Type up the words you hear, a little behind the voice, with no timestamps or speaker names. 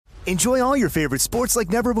Enjoy all your favorite sports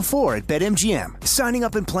like never before at BetMGM. Signing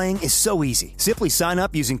up and playing is so easy. Simply sign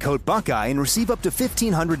up using code Buckeye and receive up to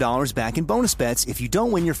 $1,500 back in bonus bets if you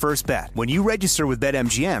don't win your first bet. When you register with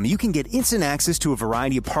BetMGM, you can get instant access to a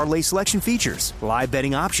variety of parlay selection features, live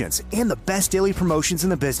betting options, and the best daily promotions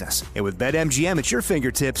in the business. And with BetMGM at your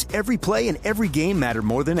fingertips, every play and every game matter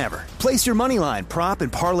more than ever. Place your moneyline, prop,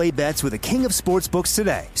 and parlay bets with the king of sportsbooks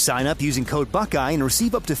today. Sign up using code Buckeye and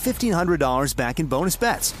receive up to $1,500 back in bonus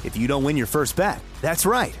bets if you don't win your first bet. That's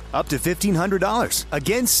right, up to $1,500.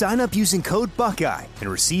 Again, sign up using code Buckeye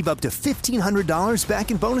and receive up to $1,500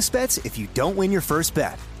 back in bonus bets if you don't win your first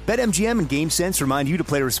bet. BetMGM and GameSense remind you to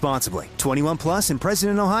play responsibly. 21 plus and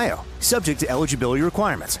present in Ohio. Subject to eligibility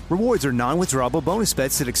requirements. Rewards are non-withdrawable bonus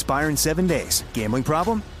bets that expire in 7 days. Gambling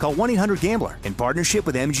problem? Call 1-800-GAMBLER in partnership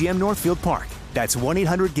with MGM Northfield Park. That's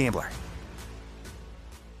 1-800-GAMBLER.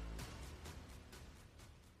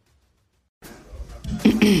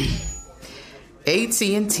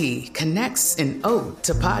 AT&T connects an ode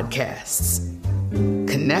to podcasts.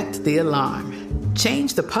 Connect the alarm.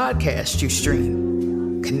 Change the podcast you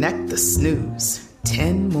stream. Connect the snooze.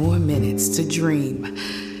 10 more minutes to dream.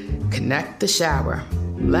 Connect the shower.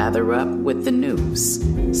 Lather up with the news.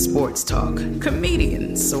 Sports talk,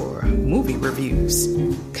 comedians, or movie reviews.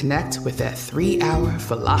 Connect with that 3-hour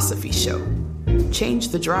philosophy show. Change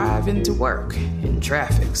the drive into work in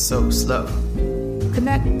traffic so slow.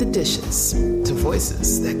 Connect the dishes to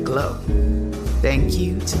voices that glow. Thank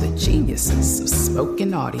you to the geniuses of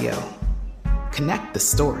spoken audio. Connect the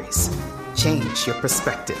stories. Change your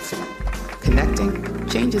perspective. Connecting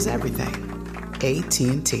changes everything.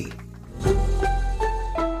 AT&T.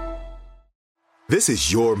 This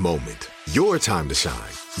is your moment, your time to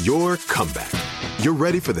shine, your comeback. You're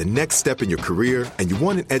ready for the next step in your career, and you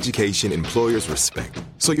want an education employers respect.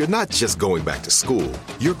 So you're not just going back to school,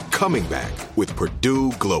 you're coming back with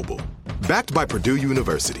Purdue Global. Backed by Purdue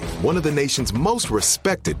University, one of the nation's most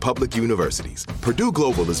respected public universities, Purdue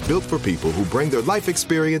Global is built for people who bring their life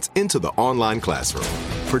experience into the online classroom.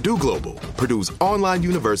 Purdue Global, Purdue's online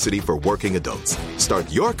university for working adults.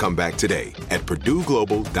 Start your comeback today at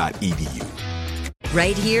purdueglobal.edu.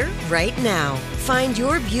 Right here, right now. Find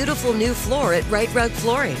your beautiful new floor at Right Rug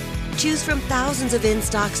Flooring. Choose from thousands of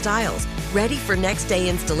in-stock styles, ready for next day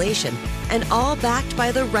installation, and all backed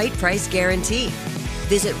by the right price guarantee.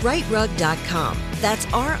 Visit rightrug.com. That's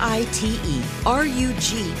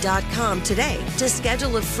RITERUG.com today to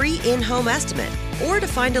schedule a free in-home estimate or to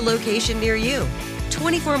find a location near you.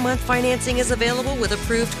 24-month financing is available with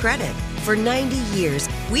approved credit. For 90 years,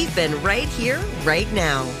 we've been right here, right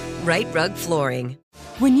now. Right Rug Flooring.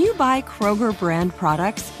 When you buy Kroger brand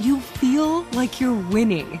products, you feel like you're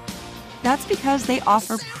winning. That's because they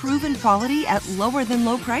offer proven quality at lower than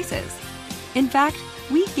low prices. In fact,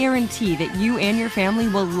 we guarantee that you and your family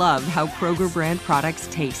will love how Kroger brand products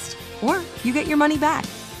taste, or you get your money back.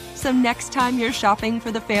 So next time you're shopping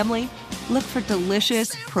for the family, look for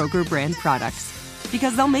delicious Kroger brand products,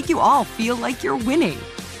 because they'll make you all feel like you're winning.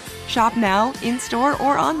 Shop now, in-store,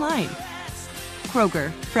 or online.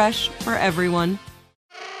 Kroger, fresh for everyone.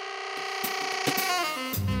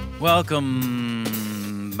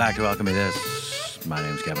 Welcome back to Welcome Me This. My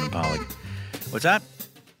name's Kevin Pollak. What's that?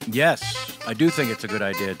 Yes, I do think it's a good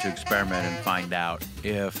idea to experiment and find out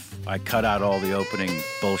if I cut out all the opening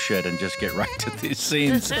bullshit and just get right to these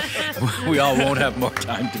scenes. We all won't have more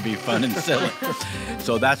time to be fun and silly.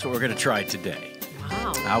 So that's what we're going to try today.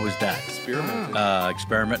 Wow. How was that?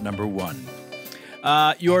 Experiment number 1.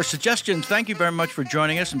 Your suggestions, thank you very much for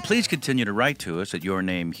joining us, and please continue to write to us at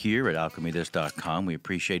yournamehere@alchemythis.com. We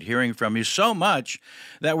appreciate hearing from you so much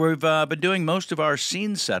that we've been doing most of our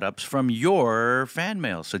scene setups from your fan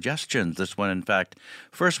mail suggestions. This one, in fact,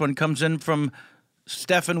 first one comes in from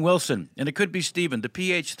Stephen Wilson, and it could be Stephen. The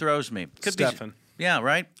PH throws me. Could Stephen. Yeah,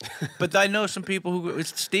 right? But I know some people who,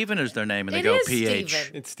 Stephen is their name, and they go PH.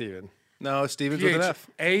 Steven. It's Steven. No, Steven's with an F.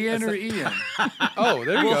 A-N or E-N? Oh,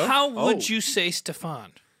 there you go. Well, how would you say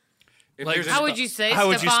Stefan? How would you say How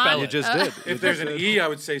would you Stefan? spell You it? just did. If there's an E, I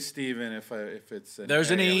would say Steven. If it's an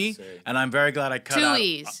There's A, an I would E, say- and I'm very glad I cut Two out.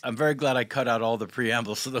 E's. I'm very glad I cut out all the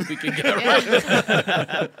preambles so that we can get right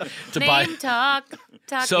to buy. Name talk.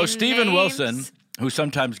 So Stephen names. Wilson, who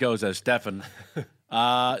sometimes goes as Stefan,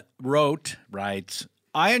 writes,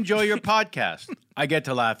 I enjoy your podcast. I get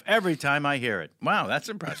to laugh every time I hear it. Wow, that's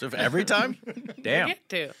impressive. Every time? Damn. You get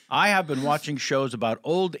to. I have been watching shows about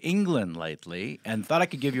old England lately and thought I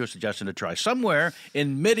could give you a suggestion to try. Somewhere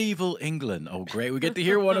in medieval England. Oh, great. We get to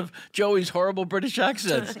hear one of Joey's horrible British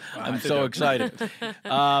accents. I'm so excited.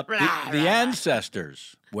 The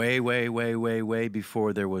ancestors, way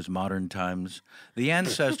before there was modern times, the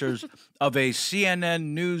ancestors of a CNN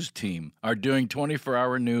news team are doing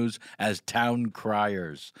 24-hour news as town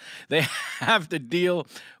criers. They have to deal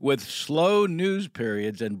with slow news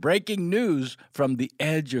periods and breaking news from the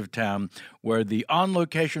edge of town where the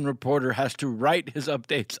on-location reporter has to write his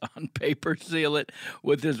updates on paper, seal it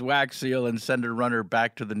with his wax seal, and send a runner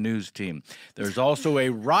back to the news team. There's also a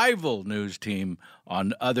rival news team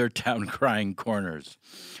on other town crying corners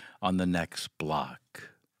on the next block.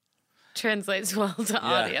 Translates well to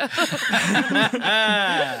audio.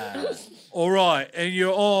 All right, and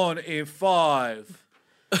you're on in 5,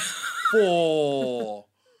 4.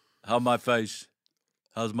 How's my face?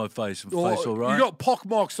 How's my face? Face all right? You got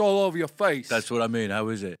pockmarks all over your face. That's what I mean. How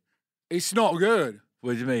is it? It's not good.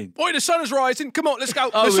 What do you mean? Boy, the sun is rising. Come on, let's go.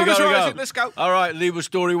 Oh, the sun is we rising. go. Let's go. All right, leave with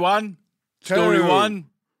story 1. 2, Story 1.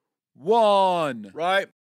 1. Right.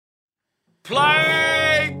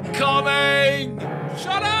 Plague coming!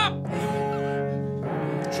 Shut up!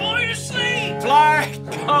 Trying to sleep!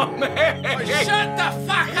 Plague coming! Shut the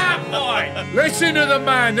fuck up, boy! Listen to the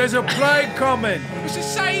man. There's a plague coming. It's the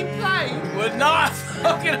same plane. We're not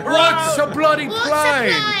fucking around. What's a bloody plague?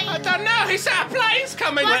 I don't know. He said a plane's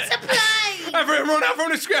coming. What's a plane? Everyone on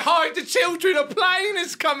the street, hide the children. A plane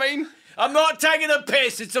is coming. I'm not taking a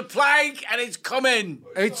piss. It's a plague and it's coming.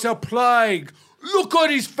 It's a plague. Look at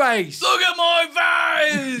his face. Look at my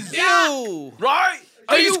face. Ew. Right?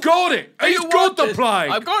 He's got it. He's got the plague.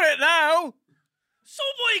 I've got it now.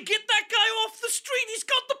 Somebody get that guy off the street. He's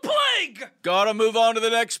got the plague. Gotta move on to the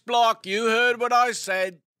next block. You heard what I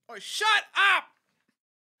said. Oh, shut up.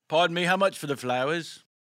 Pardon me, how much for the flowers?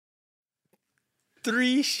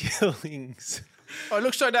 3 shillings. Oh, it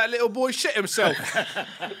looks like that little boy shit himself.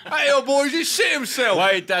 That little boy just shit himself.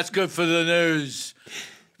 Wait, that's good for the news.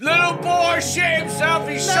 Little boy shit himself.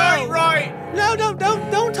 He's shite right. No,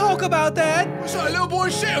 don't talk about that. What's that, little boy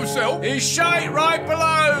shit himself? He's shite right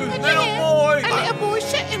below. Little boy. A little boy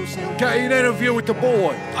shit himself. Get an interview with the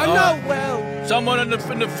boy. I know, well. Someone in the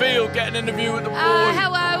field get an interview with the boy.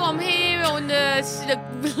 Hello, I'm here on the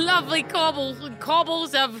lovely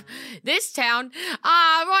cobbles of this town.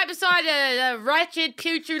 Right beside a wretched,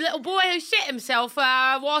 putrid little boy who shit himself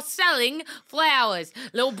while selling flowers.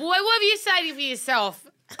 Little boy, what have you saying for yourself?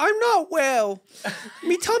 I'm not well.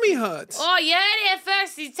 Me tummy hurts. Oh, you heard it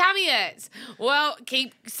first. His tummy hurts. Well,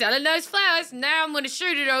 keep selling those flowers. Now I'm going to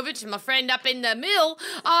shoot it over to my friend up in the mill.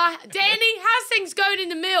 Danny, how's things going in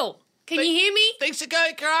the mill? Can you hear me? Things are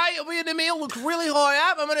going great. We're in the mill. Look really high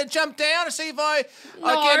up. I'm going to jump down and see if I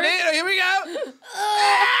get it. Here we go.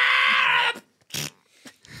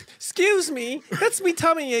 Excuse me. That's me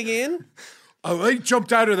tummy again. Oh, he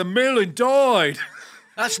jumped out of the mill and died.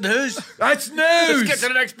 That's news. That's news. Let's get to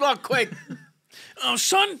the next block, quick. Oh,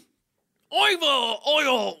 son,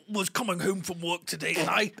 I was coming home from work today, and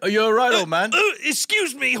Are you all right, old man?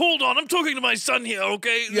 Excuse me, hold on. I'm talking to my son here,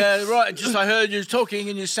 okay? Yeah, right. Just I heard you talking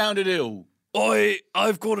and you sounded ill.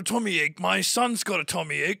 I've got a tummy ache. My son's got a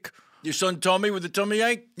tummy ache. Your son Tommy with the tummy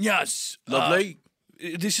ache? Yes. Lovely.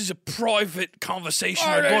 This is a private conversation.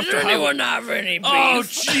 Does anyone have any beef? Oh,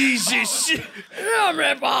 Jesus.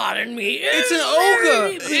 Pardon me. It's an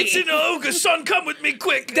ogre. It's an ogre. Son, come with me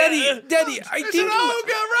quick. Daddy, I think... an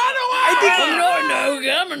ogre. Run away. I'm not an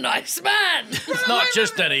ogre. I'm a nice man. It's not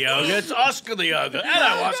just any ogre. It's Oscar the ogre.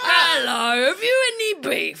 Hello, Oscar. Hello. Have you any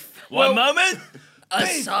beef? One moment. A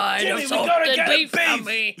side Jimmy, of we gotta salted get beef beef. for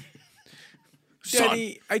me.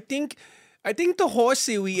 Daddy, I think the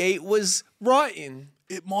horsey we ate was rotten.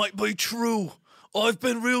 It might be true. I've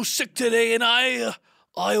been real sick today, and I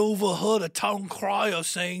overheard a town crier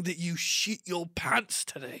saying that you shit your pants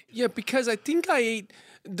today. Yeah, because I think I ate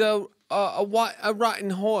a rotten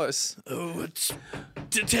horse. Oh, it's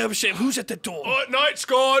a terrible shame. Who's at the door? Night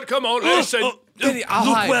Squad, come on, listen. Daddy,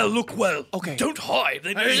 I'll hide. Look well. Okay. Don't hide.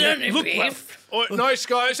 Is there any Look beef? well. Nice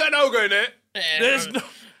guy, is that an ogre in it? There's no...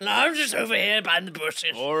 No, I'm just over here behind the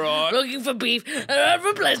bushes. All right. Looking for beef. Have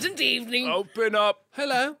a pleasant evening. Open up.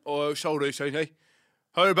 Hello. Oh, sorry, Heard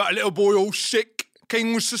about a little boy all sick.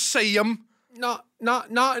 King was to see him. Not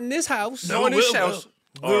in this house. No, in this house.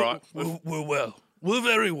 All right. We're well. We're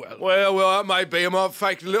very well. Well, that may be. I might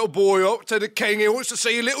take the little boy up to the king. He wants to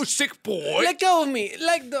see a little sick boy. Let go of me.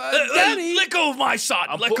 Daddy. Let go of my son.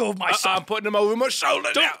 Let go of my son. I'm putting him over my shoulder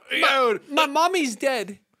now. My mommy's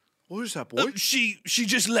dead. What is that, boy? She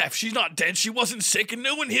just left. She's not dead. She wasn't sick, and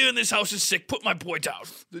no one here in this house is sick. Put my boy down.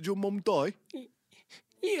 Did your mum die?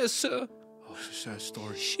 Yes, sir. Oh, it's a sad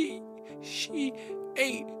story. She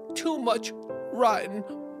ate too much rotten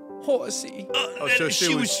horsey. So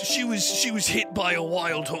she was hit by a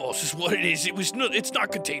wild horse. Is what it is. It's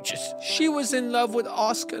not contagious. She was in love with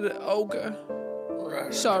Oscar the ogre.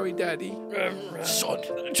 Sorry, Daddy. Son,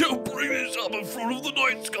 don't bring this up in front of the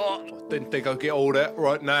Night Guard. Didn't think I'd get all that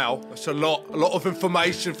right now. That's a lot of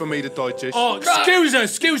information for me to digest. Oh, excuse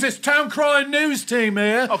us, Town Crying News Team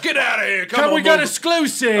here. Oh, get out of here! Can we get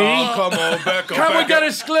exclusive? Oh, come on, Becca. Can we get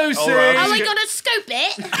exclusive? Are we gonna scoop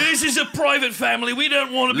it? This is a private family. We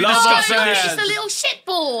don't want to be Love discussing affairs. this. Just a little shit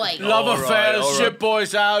boy. Love All right, affairs, all right. shit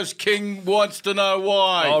boy's house. King wants to know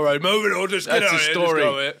why. All right, moving on. Just get That's out the of here. story.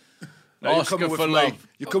 Just go here. Now, Oscar you come with for me. love.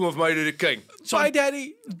 You come with me to the king. Bye,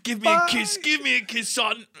 Daddy. Give me a kiss. Give me a kiss,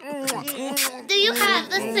 son. Do you have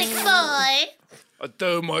the sick boy? I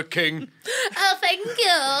do, my king. Oh, thank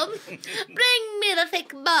you. Bring me the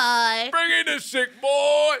sick boy. Bring in the sick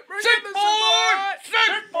boy. Sick boy.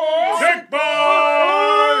 Sick boy. Sick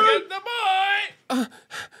boy! Get the boy.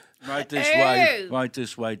 Right this way. Right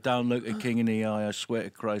this way. Don't look a king in the eye. I swear to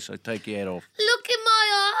Christ, I take your head off. Look in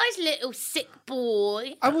my eyes, little sick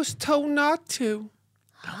boy. I was told not to.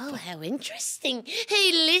 Oh, how interesting.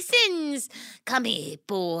 He listens. Come here,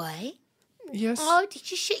 boy. Yes. Oh,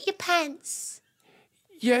 did you shit your pants?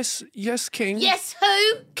 Yes, King. Yes,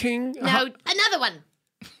 who? King. No, another one.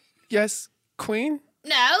 Yes, Queen.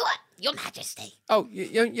 No, Your Majesty. Oh,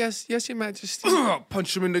 yes, Your Majesty. I'll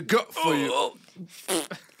punch him in the gut for you.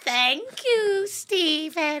 Thank you,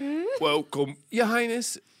 Stephen. Welcome. Your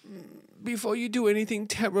Highness, before you do anything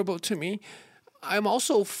terrible to me, I'm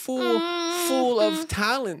also full of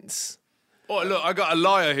talents. Oh, look, I got a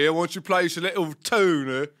liar here. Why don't you play us a little tune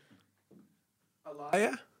here? A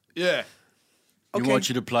liar? Yeah. He wants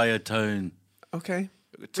you to play a tune. Okay.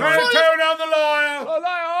 Play a tune on the liar. A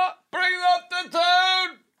liar. Bring up the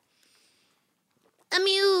tune.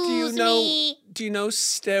 Amuse me. Do you know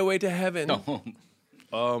Stairway to Heaven? No.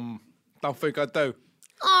 Don't think I do.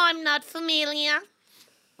 I'm not familiar.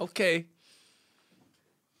 Okay.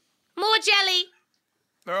 More jelly.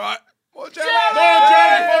 All right. More jelly. More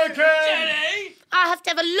jelly for the king. I have to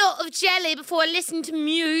have a lot of jelly before I listen to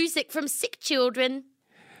music from sick children.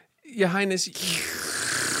 Your Highness.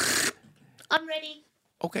 I'm ready.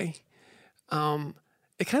 Okay.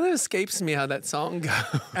 It kind of escapes me how that song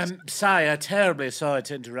goes. Sire, terribly sorry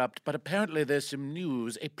to interrupt, but apparently there's some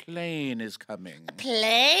news. A plane is coming. A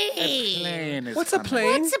plane? A plane is What's coming. a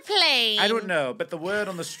plane? What's a plane? I don't know, but the word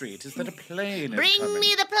on the street is that a plane is Bring coming.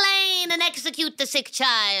 me the plane and execute the sick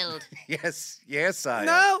child. Yes, sire.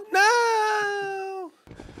 No.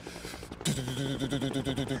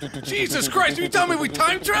 Jesus Christ, you tell me we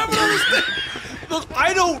time travel on this thing? Look,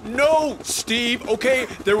 I don't know, Steve, okay?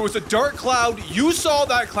 There was a dark cloud. You saw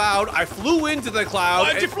that cloud. I flew into the cloud.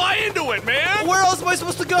 Why'd you fly into it, man? Where else am I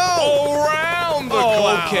supposed to go? Around the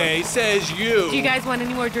cloud. Okay, says you. Do you guys want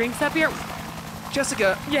any more drinks up here?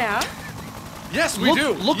 Jessica. Yeah. Yes, we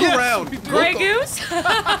do. Look Yes, around. we do. Grey Goose?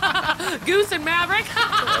 Goose and Maverick?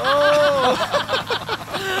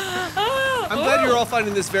 I'm glad you're all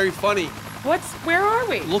finding this very funny. Where are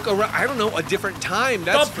we? Look around. I don't know, a different time.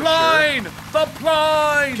 That's The for plane! The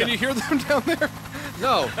plane! Can you hear them down there? sure.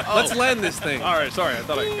 No. Let's land this thing. All right, sorry. I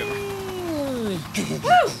thought I could.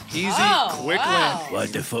 Easy, quick land.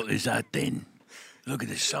 What the fuck is that then? Look at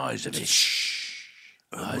the size of it.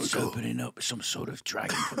 It's opening up some sort of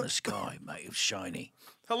dragon from the sky, mate of shiny.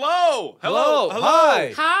 Hello.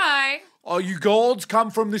 Hi. Hi. Are you gods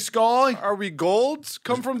come from the sky? Are we golds?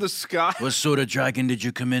 Come from the sky? What sort of dragon did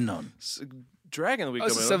you come in on? Dragon we Oh, come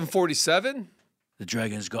it's a in. 747? The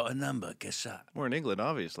dragon's got a number, guess that. We're in England,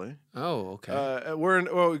 obviously. Oh, okay. We're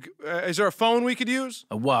in. Is there a phone we could use?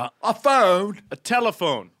 A what? A phone. A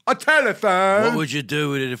telephone. A telephone. What would you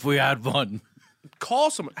do with it if we had one?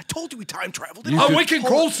 Call someone. I told you we time traveled. Oh, we can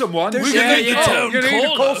call someone. There's- We can Yeah, need you to don't you need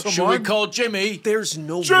to call Should we someone. call Jimmy? There's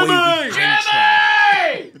no Jimmy! way we can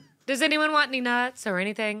travel. Jimmy! Does anyone want any nuts or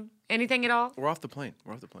anything? Anything at all? We're off the plane.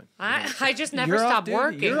 I just never You're off stop duty.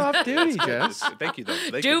 working. You're off duty, Jess. Thank you, though.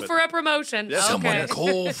 Thank Due you, for a promotion. Yeah. Okay.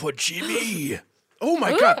 Call for Jimmy. Oh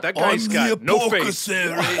my God, that guy's got no face.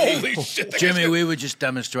 Holy shit. Jimmy, we were just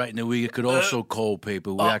demonstrating that we could also call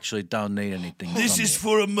people. We actually don't need anything. This from is you.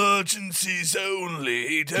 for emergencies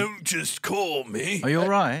only. Don't just call me. Are you all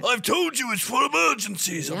right? I've told you it's for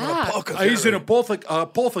emergencies. I'm Yeah. an apothecary. He's an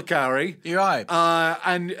apothecary. You're right.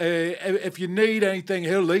 And if you need anything,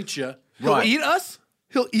 he'll eat you. Right. Eat us?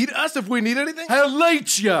 He'll eat us if we need anything? He'll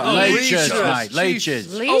leech ya. Leeches, mate.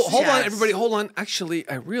 Leeches. Oh, hold on, everybody, hold on. Actually,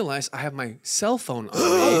 I realize I have my cell phone on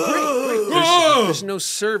me. There's no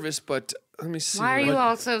service, but let me see. Why are you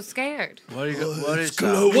all so scared? What is that?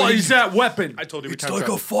 glowing. What is that weapon? I told you we It's time like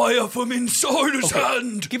travel. a fire from inside his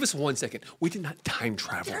hand. Give us 1 second. We did not time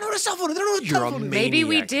travel. They don't know the cell phone. They don't know the You're a telephone. Maybe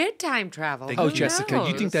we maniac. did time travel. Oh, Who Jessica, you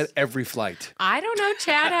think knows? that every flight. I don't know.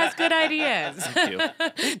 Chad has good ideas. Thank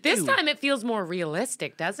you. This time it feels more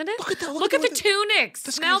realistic, doesn't it? Look at the tunics.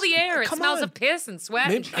 Smell the air. It come smells on. of piss and sweat.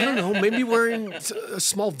 Maybe, I don't know. Maybe we're in a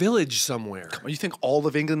small village somewhere. You think all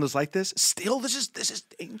of England is like this? Still, this is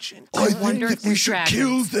ancient. I think wonder if that we there's should dragons.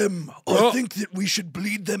 kill them. I think that we should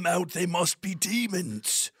bleed them out. They must be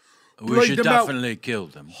demons. We Bleed should them out. definitely kill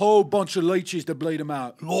them. Whole bunch of leeches to bleed them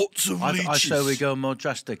out. Lots of I leeches. say we go more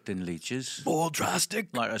drastic than leeches. More drastic?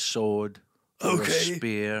 Like a sword. Or a Okay.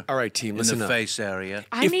 spear. All right, team, In listen the up. face area.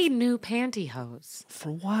 I need new pantyhose. For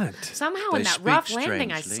what? Somehow They in that speak rough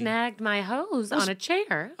landing, I strangely. snagged my hose on a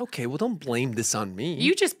chair. Okay, well, don't blame this on me.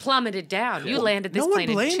 You just plummeted down. You landed this No one plane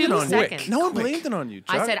in blamed 2 it on seconds. you. No one blamed it on you,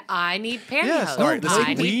 Chuck. I said, I need pantyhose. Yes, All right, listen,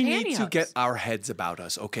 I we need need to pantyhose. get our heads about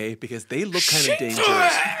us, okay? Because they look kind of dangerous.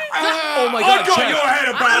 Oh my God, I got Chad. your head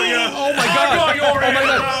about you. Oh my God. I got your head Oh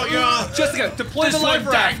my about you. God. Jessica, deploy the life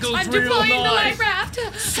raft. I'm deploying the life raft.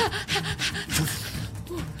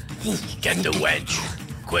 Get the wedge.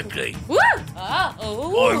 Quickly. Woo! I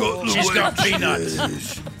Oh, got the She's wedge. got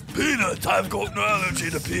peanuts. Peanuts. I've got no allergy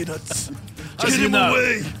to peanuts. Does Get he him know?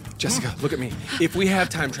 away. Jessica, look at me. If we have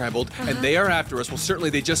time traveled and they are after us, well,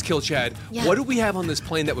 certainly they just killed Chad. Yeah. What do we have on this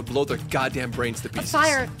plane that would blow their goddamn brains to pieces?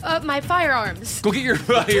 my firearms. Go get your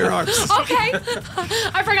firearms. Okay.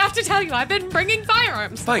 I forgot to tell you, I've been bringing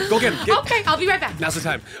firearms. Fine, go get them. Okay, I'll be right back. Now's the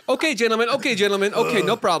time. Okay, gentlemen. Okay, gentlemen. Okay,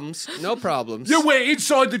 no problems. No problems. You went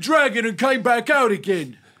inside the dragon and came back out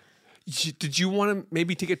again. Did you want to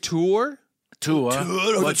maybe take a tour? Tour?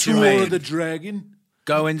 Tour What you Tour mean? of the dragon.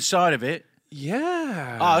 Go inside of it?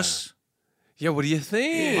 Yeah. Us? Yeah, what do you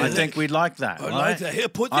think? I think we'd like that. I right? like that. Here,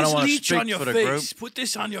 put I this don't wanna leech speak on your for the face. group. Put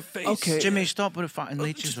this on your face. Okay. Jimmy, stop with the fucking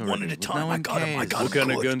leeches just already. one at a time. No one I got 'em, I cares. got 'em. What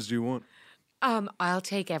kind of Good. guns do you want? I'll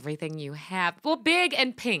take everything you have. Well, big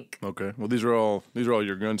and pink. Okay. Well, these are all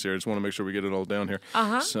your guns here. I just want to make sure we get it all down here.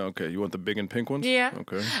 Uh-huh. So, okay, you want the big and pink ones? Yeah.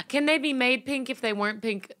 Okay. Can they be made pink if they weren't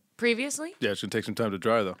pink previously? Yeah, it's gonna take some time to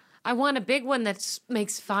dry though. I want a big one that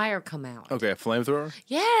makes fire come out. Okay, a flamethrower.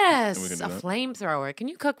 Yes, We can do a that. flamethrower. Can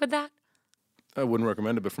you cook with that? I wouldn't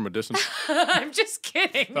recommend it, but from a distance. I'm just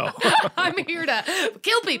kidding. I'm here to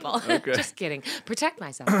kill people. Okay. Just kidding. Protect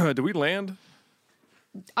myself. Do we land?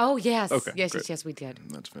 Oh, yes. Okay, yes, great. yes, we did.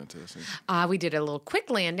 That's fantastic. We did a little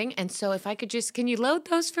quick landing, and so if I could just, can you load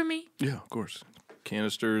those for me? Yeah, of course.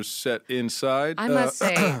 Canisters set inside. I must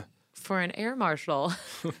say, for an air marshal,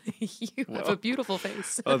 you have a beautiful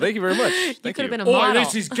face. Oh, thank you very much. You Thank could have been a All model. right,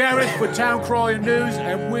 this is Gareth for Town Crying News,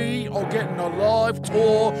 and we are getting a live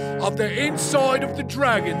tour of the inside of the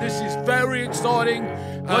dragon. This is very exciting.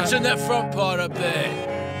 What's in that front part up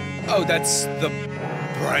there? Oh, that's the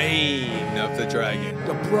brain of the dragon.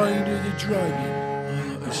 The brain of the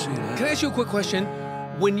dragon. I see that. Can I ask you a quick question?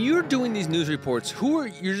 When you're doing these news reports,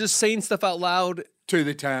 you're just saying stuff out loud? To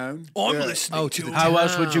the town. I'm listening Oh, to to it. the How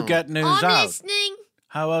else would you get news I'm out? listening.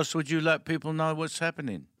 How else would you let people know what's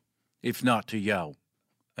happening? If not to yell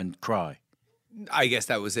and cry. I guess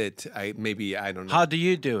that was it. I don't know. How do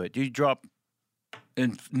you do it? Do you drop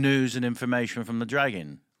news and information from the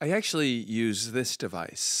dragon? I actually use this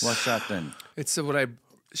device. What's that then? It's what I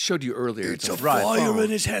showed you earlier. It's a Right. fire in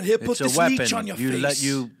his hand. Here, put It's a this weapon. leech on your you face. let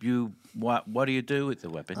you what do you do with the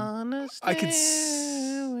weapon? I could.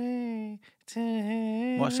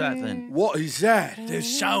 What's that then? What is that?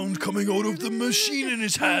 There's sound coming out of the machine in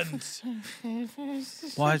his hands.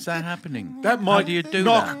 Why is that happening? That How might do you do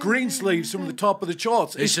knock that? Greensleeves from the top of the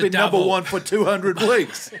charts. It's It's a been number devil. one for 200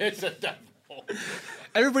 weeks.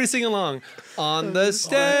 Everybody sing along. On the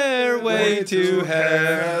stairway to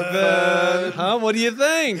heaven. Huh? What do you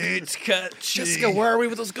think? It's catchy. Jessica, where are we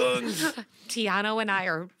with those guns? Tiano and I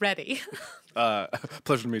are ready.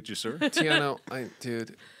 Pleasure to meet you, sir. Tiano,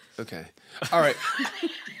 dude. Okay. All right.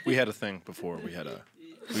 We had a thing before.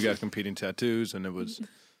 We got competing tattoos, and it was.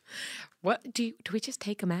 What do we just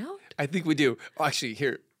take them out? I think we do. Oh, actually,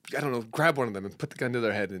 here. I don't know. Grab one of them and put the gun to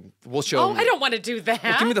their head, and we'll show Oh, them. I don't want to do that.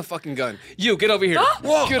 Well, give me the fucking gun. You, get over here.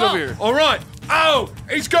 Whoa, Get over here. All right. Oh,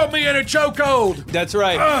 he's got me in a chokehold. That's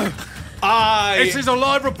right. This is a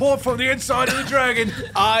live report from the inside of the dragon.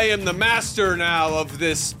 I am the master now of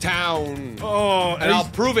this town. Oh, and I'll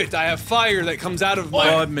prove it. I have fire that comes out of my...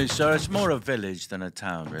 Pardon me, sir. It's more a village than a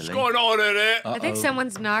town, really. What's going on in here? I think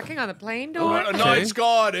someone's knocking on the plane door. A night's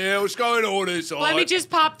guard here. What's going on inside? Let me just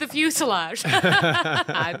pop the fuselage.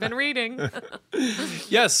 I've been reading.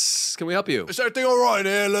 Yes, can we help you? Is everything all right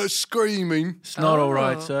here? Look, screaming. It's not all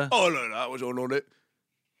right, sir. Oh, no, that was all on it.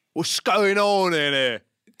 What's going on in here?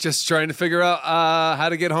 Just trying to figure out how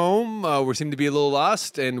to get home. We seem to be a little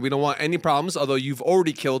lost, and we don't want any problems, although you've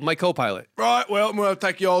already killed my co-pilot. Right, well, we'll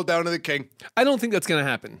take you all down to the king. I don't think that's going to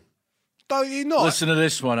happen. Don't you not? Listen to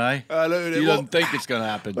this one, eh? You don't think it's going to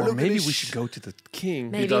happen. Or maybe we should go to the king.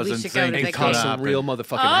 Maybe He doesn't we should go think to it's the gonna king. Some happen. real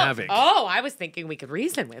motherfucking havoc. Oh, I was thinking we could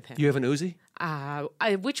reason with him. You have an Uzi?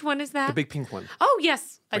 Which one is that? The big pink one. Oh,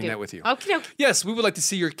 yes, I Bring do. that with you. Okay, okay. Yes, we would like to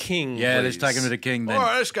see your king. Yeah, let's please. take him to the king then. All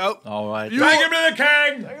right, let's go. All right. Take him to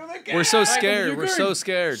the king. We're so scared. We're so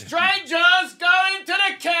scared. Strangers going to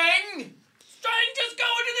the king. Strangers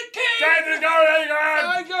going to the king.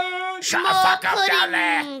 Shut the fuck up down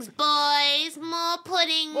there. Boys, more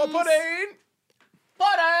puddings. More pudding.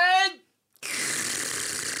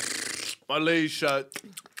 My liege,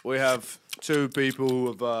 we have two people who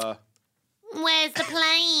have, Where's the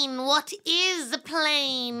plane? What is the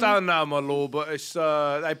plane? don't know, my lord, but it's,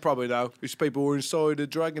 they probably know. It's people who are inside the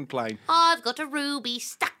dragon plane. I've got a ruby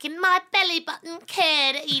stuck in my belly button.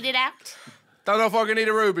 Care to eat it out? Don't know if I can eat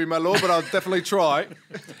a ruby, my lord, but I'll definitely try.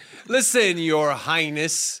 Listen, your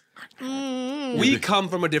highness. We come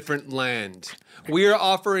from a different land. We are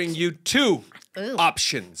offering you two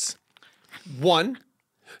options. One,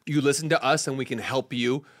 you listen to us and we can help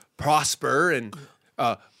you prosper and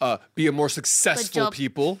be a more successful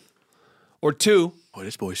people. Or two, Oh,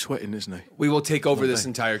 this boy's sweating, isn't he? we will take over this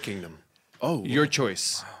entire kingdom. Oh. Your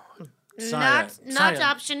choice. Not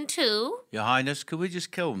option two. Your Highness, could we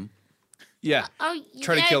just kill him? Yeah. Oh,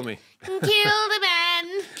 Try to kill me. Kill the man.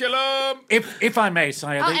 Kill him. If I may,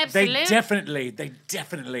 sire, Oh, they absolute.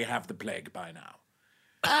 definitely have the plague by now.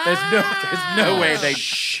 There's no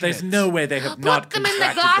way they have not Put them in the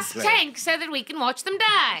contracted glass plague. tank so that we can watch them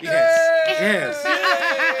die. Yes.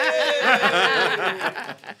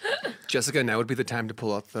 Jessica, now would be the time to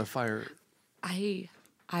pull out the fire. I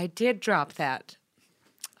did drop that.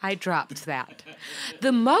 I dropped that.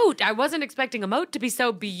 The moat, I wasn't expecting a moat to be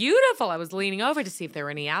so beautiful. I was leaning over to see if there were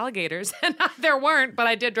any alligators, and there weren't, but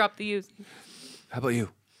I did drop the use. How about you?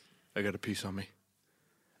 I got a piece on me.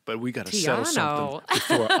 But we got to settle something Tiano.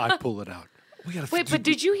 before I pull it out. We gotta Wait, but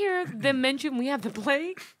did you hear them mention we have the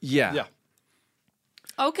plague? Yeah. Yeah.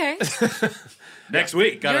 Okay. Next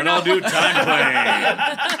week, got You're an not- all-new time plan.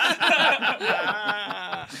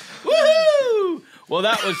 Woohoo! Well,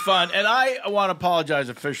 that was fun. And I want to apologize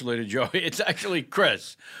officially to Joey. It's actually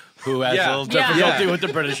Chris who has a little difficulty with the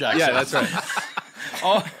British accent. Yeah, that's right.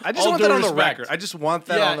 I just want that on the record. I just want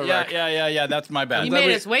that on the record. Yeah. That's my bad. You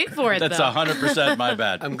made us wait for it, That's though. 100% my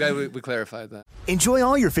bad. I'm glad we clarified that. Enjoy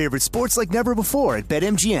all your favorite sports like never before at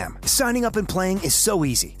BetMGM. Signing up and playing is so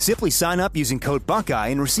easy. Simply sign up using code Buckeye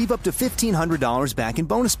and receive up to $1,500 back in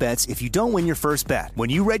bonus bets if you don't win your first bet. When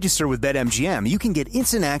you register with BetMGM, you can get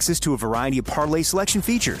instant access to a variety of parlay selection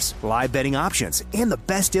features, live betting options, and the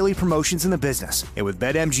best daily promotions in the business. And with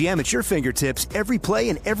BetMGM at your fingertips, every play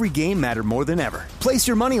and every game matter more than ever. Place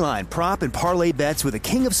your moneyline, prop, and parlay bets with the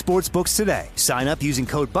king of sportsbooks today. Sign up using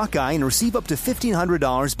code Buckeye and receive up to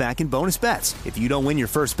 $1,500 back in bonus bets if you don't win your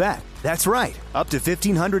first bet. That's right, up to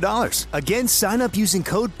 $1,500. Again, sign up using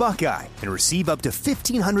code Buckeye and receive up to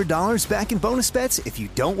 $1,500 back in bonus bets if you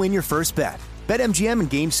don't win your first bet. BetMGM and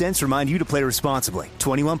GameSense remind you to play responsibly.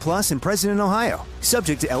 21 plus and present in Ohio.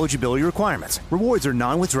 Subject to eligibility requirements. Rewards are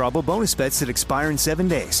non-withdrawable bonus bets that expire in 7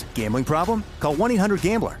 days. Gambling problem? Call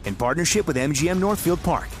 1-800-GAMBLER in partnership with MGM Northfield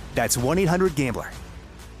Park. That's 1-800-GAMBLER.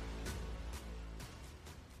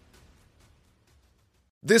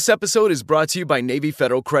 This episode is brought to you by Navy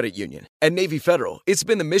Federal Credit Union. At Navy Federal, it's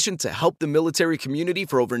been the mission to help the military community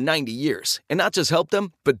for over 90 years. And not just help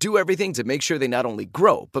them, but do everything to make sure they not only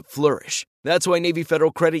grow, but flourish. That's why Navy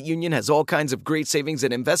Federal Credit Union has all kinds of great savings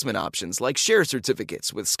and investment options like share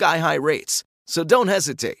certificates with sky-high rates. So don't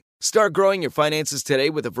hesitate. Start growing your finances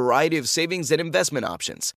today with a variety of savings and investment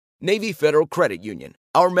options. Navy Federal Credit Union.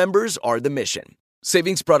 Our members are the mission.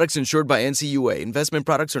 Savings products insured by NCUA. Investment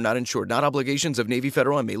products are not insured, not obligations of Navy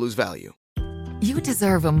Federal and may lose value. You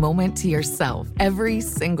deserve a moment to yourself every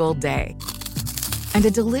single day. And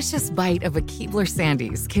a delicious bite of a Keebler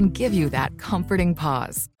Sandies can give you that comforting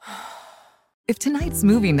pause. If tonight's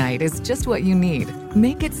movie night is just what you need,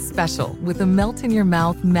 make it special with the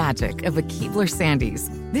melt-in-your-mouth magic of a Keebler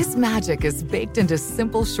Sandies. This magic is baked into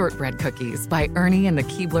simple shortbread cookies by Ernie and the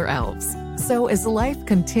Keebler Elves. So as life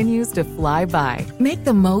continues to fly by, make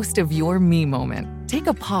the most of your me moment. Take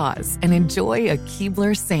a pause and enjoy a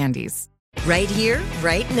Keebler Sandies. Right here,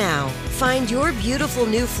 right now. Find your beautiful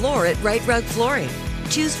new floor at Right Rug Flooring.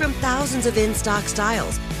 Choose from thousands of in-stock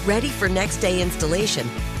styles, ready for next day installation,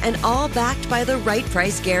 and all backed by the right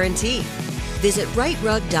price guarantee. Visit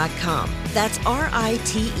rightrug.com. That's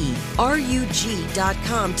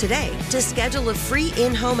RITERUG.com today to schedule a free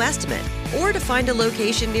in-home estimate or to find a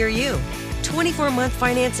location near you. 24-month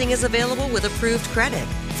financing is available with approved credit.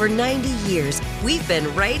 For 90 years, we've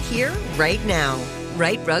been right here, right now.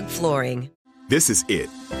 Right Rug Flooring. This is it.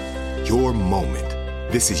 Your moment.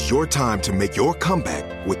 This is your time to make your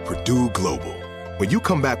comeback with Purdue Global. When you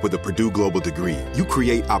come back with a Purdue Global degree, you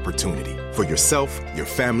create opportunity for yourself, your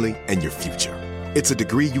family, and your future. It's a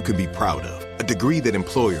degree you can be proud of, a degree that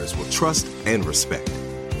employers will trust and respect.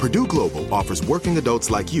 Purdue Global offers working adults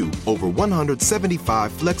like you over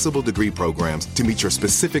 175 flexible degree programs to meet your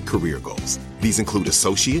specific career goals. These include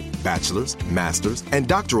associate, bachelor's, master's, and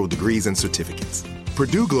doctoral degrees and certificates.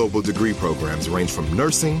 Purdue Global degree programs range from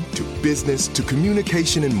nursing to business to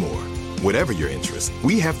communication and more. Whatever your interest,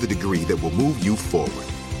 we have the degree that will move you forward.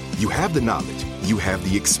 You have the knowledge, you have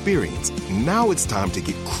the experience. Now it's time to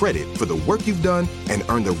get credit for the work you've done and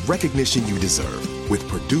earn the recognition you deserve with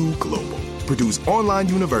Purdue Global, Purdue's online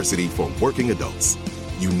university for working adults.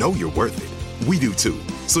 You know you're worth it. We do too.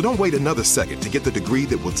 So don't wait another second to get the degree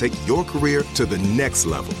that will take your career to the next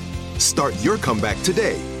level. Start your comeback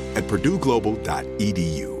today at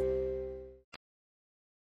purdueglobal.edu.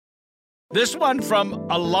 This one from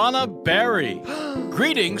Alana Berry.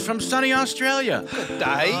 Greetings from sunny Australia. Good day.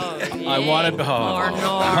 I wanted Good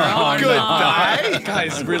day.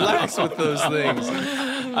 Guys, relax with those things.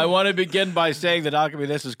 I want to begin by saying that Alchemy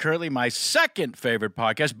This is currently my second favorite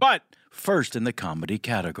podcast, but first in the comedy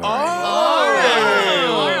category.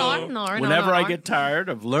 Whenever I get tired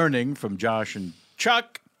of learning from Josh and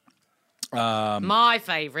Chuck, my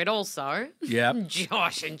favorite also. Yep.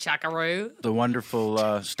 Josh and Chuckaroo. The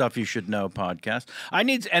wonderful Stuff You Should Know podcast. I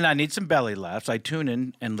need some belly laughs. I tune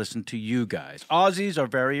in and listen to you guys. Aussies are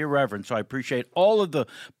very irreverent, so I appreciate all of the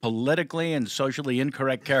politically and socially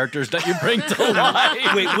incorrect characters that you bring to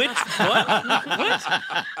life. Wait, what?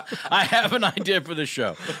 I have an idea for the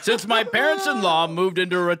show. Since my parents-in-law moved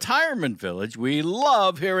into a retirement village, we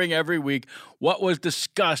love hearing every week what was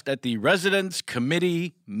discussed at the residence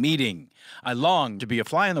committee meeting. I long to be a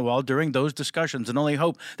fly on the wall during those discussions and only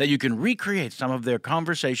hope that you can recreate some of their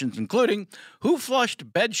conversations, including who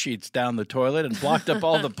flushed bed sheets down the toilet and blocked up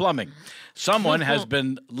all the plumbing. Someone has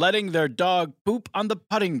been letting their dog poop on the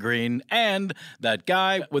putting green, and that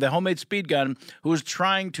guy with a homemade speed gun who was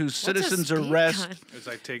trying to citizens arrest As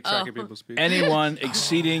I take track of people's speed. anyone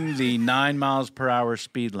exceeding the 9 miles per hour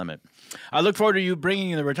speed limit. I look forward to you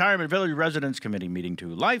bringing the Retirement Village Residence Committee meeting to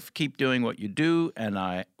life. Keep doing what you do, and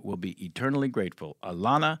I will be eternally grateful.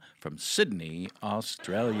 Alana from Sydney,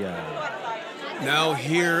 Australia. Now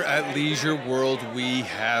here at Leisure World, we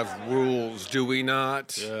have rules, do we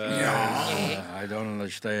not? I don't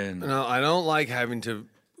understand. No, I don't like having to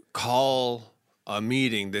call a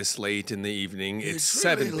meeting this late in the evening. It's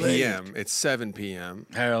 7 p.m. It's 7 p.m.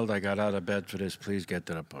 Harold, I got out of bed for this. Please get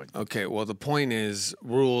to the point. Okay, well, the point is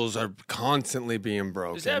rules are constantly being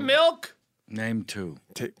broken. Is that milk? Name two.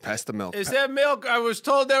 Pass the milk. Is that milk? I was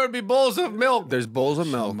told there would be bowls of milk. There's bowls of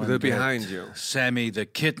milk. Someone They're get behind you. Sammy the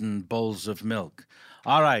kitten, bowls of milk.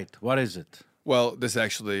 All right, what is it? Well, this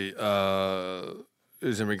actually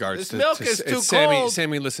is in regards This to... milk is too Sammy, cold.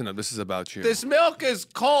 Sammy, listen up. This is about you. This milk is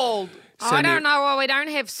cold. I don't know why we don't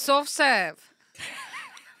have soft serve.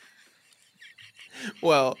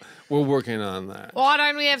 Well, we're working on that. Why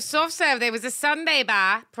don't we have soft serve? There was a Sunday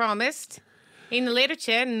bar promised in the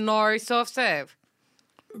literature, no soft serve.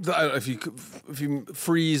 If you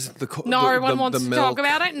freeze the No one wants the to milk, talk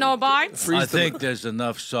about it. No bites. I think there's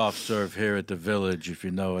enough soft serve here at the village, if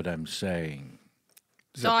you know what I'm saying.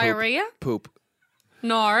 Is that poop? Diarrhea? Poop.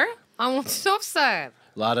 No, I want soft serve.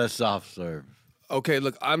 A lot of soft serve. Okay,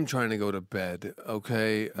 look, I'm trying to go to bed,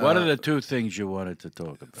 okay? What are the two things you wanted to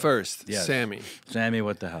talk about? First, Yes. Sammy. Sammy,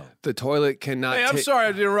 what the hell? The toilet cannot Hey, I'm sorry.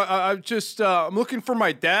 I didn't. I'm just. I'm looking for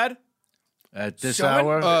my dad. At this Son?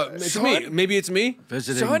 hour? It's me. Maybe it's me.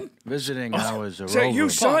 Visiting hours are Is that over. you,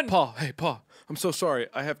 son? Pa, hey, Pa. I'm so sorry.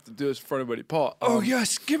 I have to do this in front of everybody. Paul. Oh,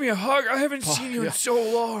 yes. Give me a hug. I haven't seen you in so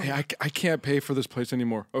long. Hey, I can't pay for this place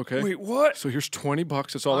anymore, okay? Wait, what? So here's $20.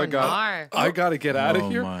 That's all I got. no. I got to get out of Oh,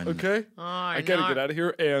 here, man. okay? I got to get out of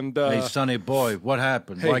here. And Hey, Sonny boy, what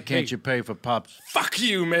happened? Hey, Why can't hey. you pay for Pops? Fuck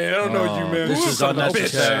you, man. I don't know you, man. This is Son of a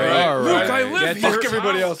unnecessary. bitch. All right. Luke, I live here. Fuck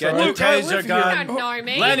everybody else. Get all the right? taser gun.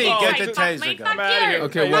 Normie. Lenny, Oh, get hey, the fuck taser me, gun. fuck I'm outta here. you.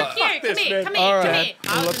 Okay, well- Fuck you. Fuck this, Come here, man. come here, All come right. here.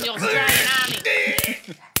 I'm your Australian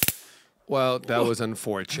army. Well, that was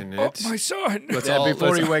unfortunate. My son. Let's Yeah, all-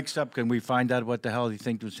 before let's- he wakes up, can we find out what the hell he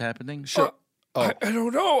thinks was happening? Sure. I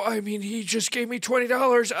don't know. I mean, he just gave me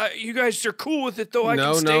 $20. You guys are cool with it, though. I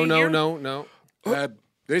No, can stay no, here. no.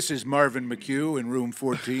 This is Marvin McHugh in room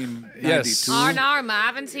 1492. Yes. Oh, no,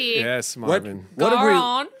 Marvin's here. Yes, What, Marvin. what, Go are we,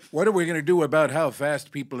 on. what are we going to do about how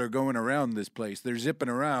fast people are going around this place? They're zipping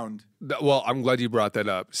around. Well, I'm glad you brought that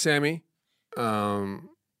up. Sammy,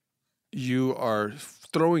 you are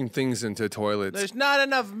throwing things into toilets There's not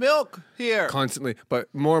enough milk here. constantly,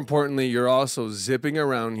 but more importantly, you're also zipping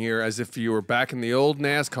around here as if you were back in the old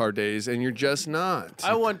NASCAR days, and you're just not.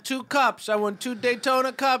 I want 2 cups. I want 2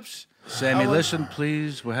 Daytona cups. Sammy, listen,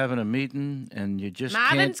 please. We're having a meeting, and you just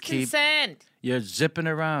Marvin's can't keep. concerned. You're zipping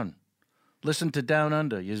around. Listen to Down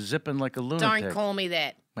Under. You're zipping like a lunatic. Don't call me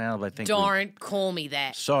that. Well, I think. Don't call me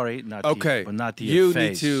that. Sorry, not Okay, to, but not to you your need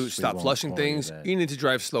face. to We stop won't flushing call you things. that. You need to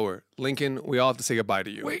drive slower. Lincoln, we all have to say goodbye to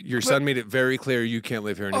you. Wait, Your but- son made it very clear you can't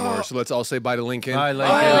live here anymore, so let's all say bye to Lincoln. Bye,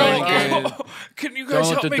 Lincoln. Lincoln. Can you Don't guys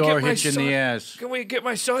let help the me door get my hit you in son? the ass. Can we get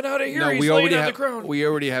my son out of here? No, He's we laying already on have. the ground. We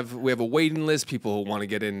have a waiting list. People who want to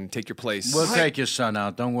get in and take your place. We'll take your son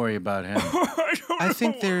out. Don't worry about him. I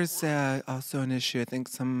think there's also an issue. I think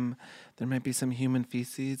there might be some human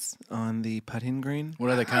feces on the putting green.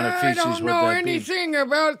 What other kind of I feces don't would know that be? anything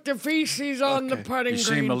about the feces on the putting You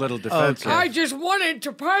green. seem a little defensive. I just wanted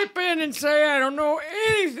to pipe in and say I don't know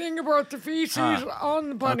anything about the feces on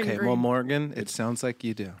the putting Okay, green. well, Morgan, it sounds like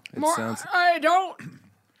you do. It sounds. I don't.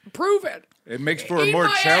 Prove it. It makes for a Eat more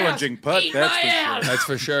my challenging ass. putt, Eat that's my for ass. sure. That's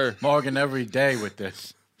for sure. Morgan every day with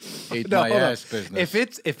this. Eat No, my hold on. ass business.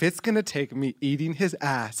 If it's gonna take me eating his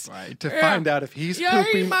ass to Yeah. find out if he's Yeah, eat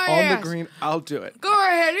pooping my on ass. the green, I'll do it. Go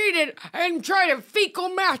ahead, eat it, and try to fecal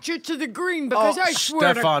match it to the green because I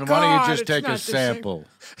swear Stefan, to God, why don't you just it's take not a the same. sample?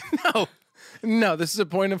 No, this is a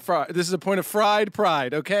point of fried. This is a point of fried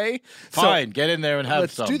pride. Okay, Fine, get in there and have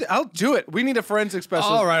let's some. do that. I'll do it. We need a forensic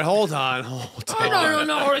specialist. All right, hold on. Oh,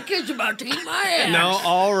 no, the kid's about to eat my ass. No,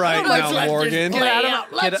 all right Let's now, let this Morgan. play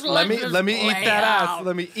out. Let me eat that ass.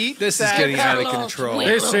 Let me eat. This is that getting out of ass. control.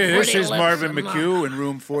 This is Marvin McHugh in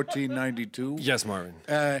room 1492. Yes, Marvin.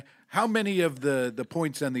 How many of the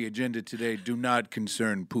points on the agenda today do not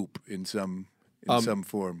concern poop in some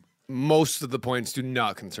form? Most of the points do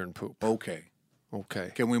not concern poop. Okay.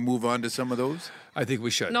 Okay. Can we move on to some of those? I think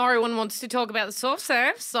we should. No one wants to talk about the soft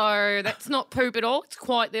serve, so that's not poop at all. It's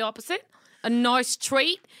quite the opposite. A nice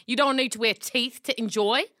treat. You don't need to wear teeth to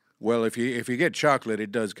enjoy. Well, if you get chocolate,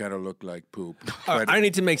 it does kind of look like poop. All right, I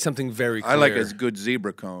need to make something very clear. I like a good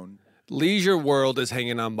zebra cone. Leisure World is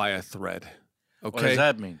hanging on by a thread. Okay. What does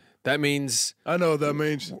that mean? That means I know what that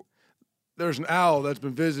means. There's an owl that's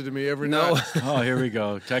been visiting me every no. night. Oh, here we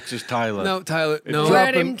go. Texas Tyler. No, Tyler. No.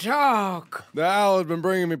 Let him talk. The owl has been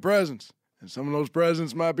bringing me presents, and some of those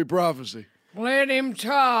presents might be prophecy. Let him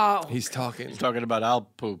talk. He's talking. He's talking about owl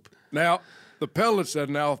poop. Now, the pellets that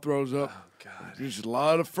an owl throws up, there's a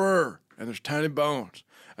lot of fur, and there's tiny bones.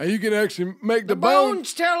 And you can actually make the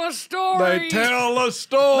Bones tell a story. They tell a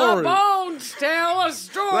story. The bones tell a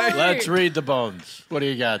story. Let's read the bones. What do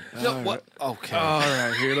you got? No, what? Okay. All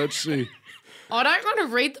right, here, let's see. I don't want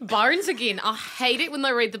to read the bones again. I hate it when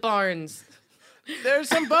they read the bones. There's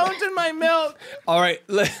some bones in my milk. All right,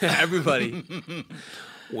 everybody.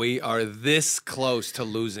 We are this close to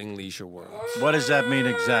losing Leisure World. What does that mean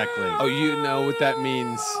exactly? Oh, you know what that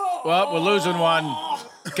means. Well, we're losing one.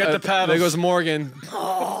 Get the paddles. There goes Morgan.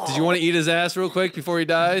 Did you want to eat his ass real quick before he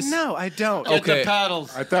dies? No, I don't. Get Okay. the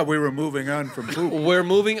paddles. I thought we were moving on from poop. We're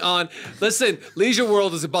moving on. Listen, Leisure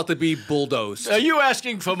World is about to be bulldozed. Are you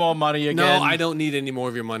asking for more money again? No, I don't need any more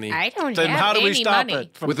of your money. I don't Then have how do we any stop money.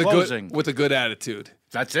 it from with closing? with a good attitude.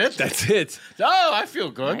 That's it? That's it. Oh, I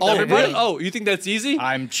feel good. Oh, Everybody? really? Oh, you think that's easy?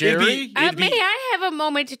 I'm cheery. May I have a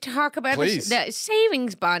moment to talk about Please. the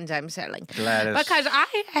savings bonds I'm selling? Gladys. Because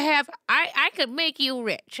I could make you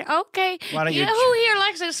rich. Okay. Why don't you Who here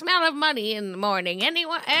likes the smell of money in the morning?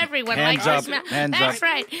 Everyone Hands likes up. the smell. Hands That's up.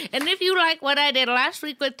 right. And if you like what I did last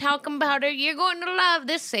week with talcum powder, you're going to love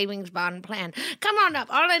this savings bond plan. Come on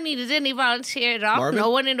up. All I need is any volunteer at all. Marvin? No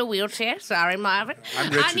one in a wheelchair. Sorry, Marvin.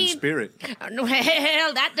 I'm rich I in need, spirit. Well,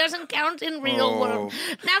 well, that doesn't count in real world.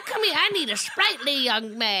 Now, come here. I need a sprightly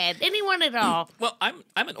young man. Anyone at all? Well, I'm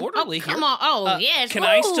an orderly here. Come on. Oh, yes. Can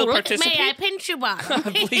I still Look participate? at me. I pinch your bottom.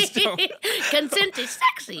 Please don't. Consent is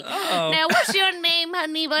sexy. Uh-oh. Now, what's your name,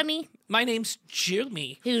 honey bunny? My name's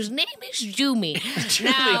Jimmy. Whose name is Jumi.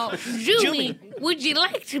 Now, Jumi, would you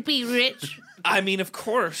like to be rich? I mean, of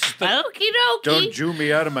course. But Okie dokie. Don't Jew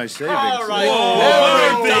me out of my savings. All right.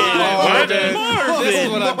 Marvin. This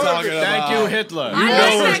is what I'm talking about. Thank you, Hitler.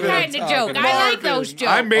 I like that kind of joke. I like those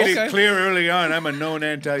jokes. I made it clear early on I'm a known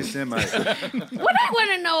anti-Semite. What I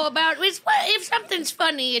want to know about is if something's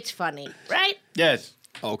funny, it's funny, right? Yes.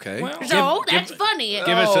 Okay. So that's funny.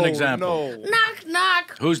 Give us an example. Knock,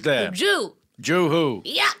 knock. Who's there? Jew. Jew who?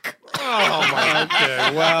 Yuck. Oh, my.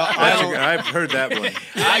 Okay, well, I've heard that one.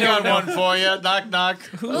 I got one for you. Knock, knock.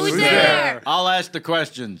 Who's there? I'll ask the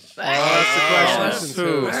questions. I'll ask the questions.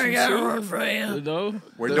 Who? I got one for you. No?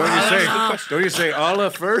 Wait, don't you say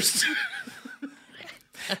Allah first?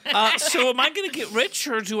 So am I going to get rich,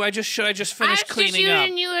 or should I just finish I was just cleaning up?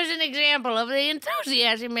 using you as an example of the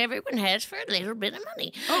enthusiasm everyone has for a little bit of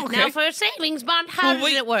money. Okay. Now, for a savings bond, how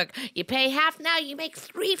does it work? You pay half now, you make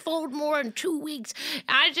threefold more in 2 weeks.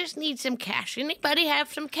 I just need some cash. Anybody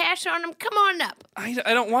have some cash on them? Come on up. I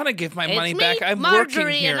don't want to give my money It's back. me, I'm Marjorie,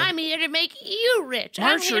 working here. and I'm here to make you rich.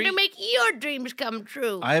 I'm Marjorie? here to make your dreams come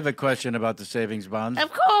true. I have a question about the savings bonds. Of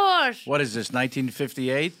course. What is this,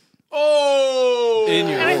 1958? Oh! In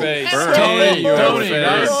your face. Tony, Tony,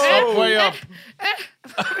 that's Oh. way up.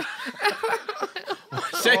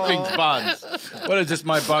 Savings bonds. What is this,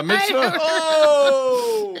 my bar mitzvah?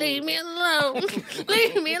 Oh! Leave me alone.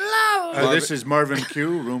 Leave me alone. This is Marvin Q,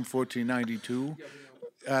 room 1492.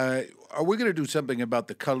 Are we going to do something about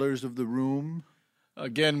the colors of the room?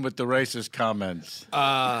 Again with the racist comments.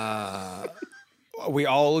 We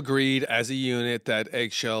all agreed as a unit that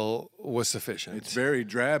eggshell was sufficient. It's very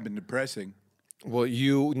drab and depressing. Well,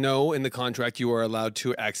 you know in the contract you are allowed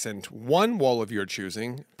to accent one wall of your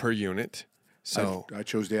choosing per unit. So I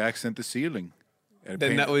chose to accent the ceiling. And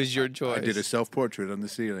Then that was your I choice. did a self-portrait on the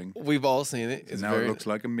ceiling. We've all seen it. And now it looks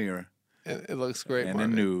like a mirror. It looks great, And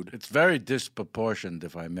Marvin. a nude. It's very disproportioned,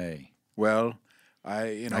 if I may. Well,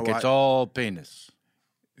 it's all penis.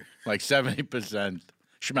 Like 70%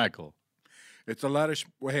 schmeckle. It's a lot of.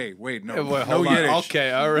 Hey, wait, no, Well, no hold on. Yiddish.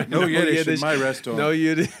 Okay, all right. No Yiddish in my restaurant. No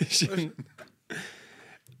Yiddish.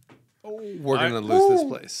 We're gonna lose this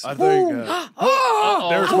place. I think.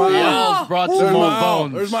 There's my owl. Brought some more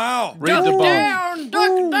bones. There's my owl. Read the bones.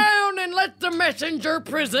 Duck down, and let the messenger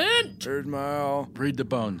present. There's my owl. Read the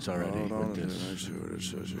bones already. Hold on, let's see what it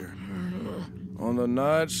says here. On the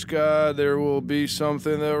night sky there will be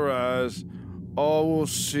something that rise. All will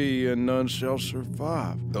see and none shall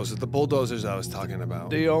survive. Those are the bulldozers I was talking about.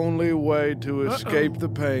 The only way to escape the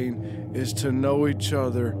pain is to know each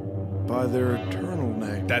other by their eternal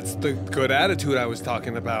name. That's the good attitude I was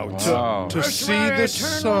talking about. To see the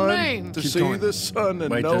sun, to Keep see going. the sun and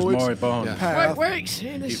Wait, know there's its more bones. path. Wait,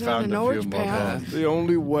 see the He sun found and a know few its more path. bones. The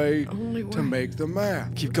only way to make the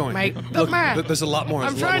math. Keep going. Make the math. There's a lot more.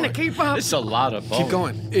 I'm trying to keep up. It's a lot of bones. Keep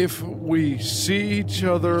going. If we see each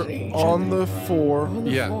other on the four,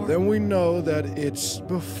 Yeah. then we know that it's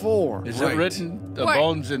before. Is Right. it written, the Wait.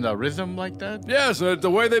 bones in a rhythm like that? Yes, the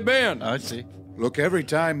way they bend. I see. Look, every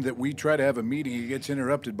time that we try to have a meeting, it gets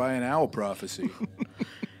interrupted by an owl prophecy.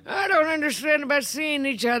 I don't understand about seeing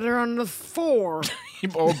each other on the four.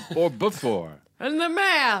 or before. And the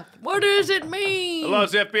math. What does it mean? Hello,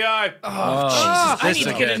 it's the FBI. Oh, Jesus, I this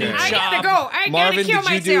need to get a new again. job. I gotta go. I Marvin, gotta kill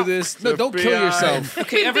did you myself. do this? No, don't kill FBI. yourself.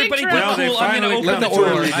 Okay, everybody be Well, they cool. I'm finally going to let open the the door.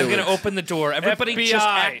 orderly I'm do going to it. open the door. Everybody just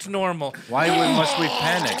FBI. act normal. Why must we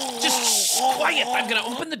panic? Just quiet. I'm going to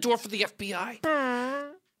open the door for the FBI.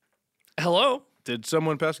 Hello? Did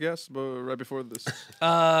someone pass gas right before this?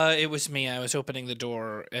 It was me. I was opening the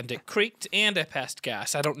door, and it creaked, and I passed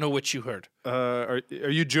gas. I don't know what you heard. Are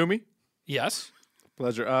you Jumi? Yes?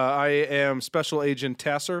 Pleasure. I am Special Agent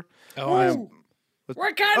Tasser. Oh, I am.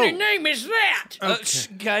 What kind of name is that?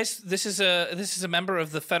 Guys, this is a member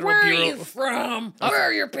of the Federal Where are Bureau. you from? Where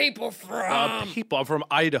are your people from? People. I'm from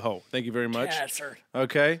Idaho. Thank you very much. Yes, sir.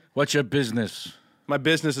 Okay. What's your business? My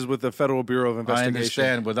business is with the Federal Bureau of I Investigation.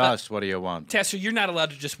 understand. With us, what do you want? Tasser, you're not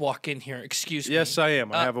allowed to just walk in here. Excuse me. Yes, I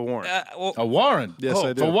am. I have a warrant. A warrant? Yes,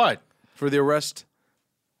 I do. For what? For the arrest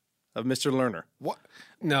of Mr. Lerner. What?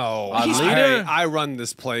 No, A leader? I run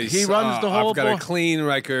this place. He runs the whole I've got a board. clean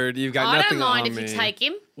record. You've got I nothing don't mind on if me. you take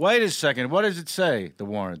him. Wait a second. What does it say, the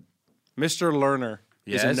warrant? Mr. Lerner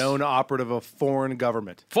is a Yes? known operative of foreign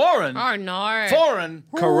government, Foreign? Oh, no. Foreign?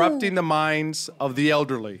 corrupting the minds of the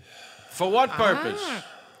elderly. For what purpose?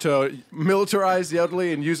 to militarize the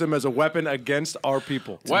elderly and use them as a weapon against our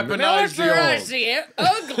people. Weaponize the Militarize old. the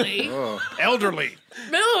ugly. Elderly.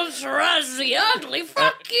 Militarize the ugly.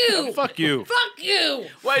 Fuck you. Fuck you. Fuck you.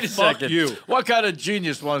 Wait a Fuck second. you. What kind of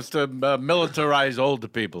genius wants to militarize older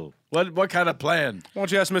people? What kind of plan? Why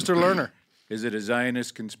don't you ask Mr. Lerner? Is it a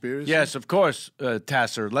Zionist conspiracy? Yes, of course,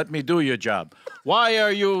 Tasser. Let me do your job. Why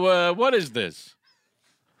are you? What is this?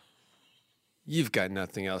 You've got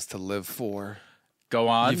nothing else to live for. Go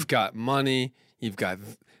on. You've got money. You've got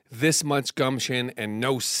this much gumption and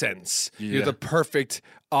no sense. You're the perfect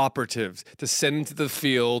operatives to send into the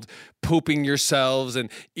field, pooping yourselves and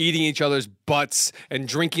eating each other's butts and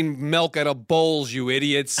drinking milk out of bowls, you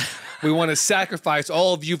idiots. We want to sacrifice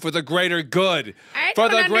all of you for the greater good. I for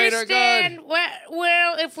don't the greater understand. good.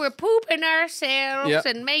 Well, if we're pooping ourselves Yep.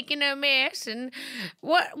 and making a mess, and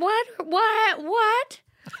what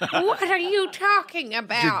are you talking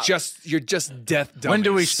about? You're just death dummies. When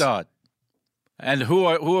do we start? And who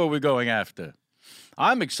are we going after?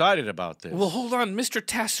 I'm excited about this. Well, hold on. Mr.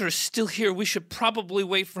 Tasser is still here. We should probably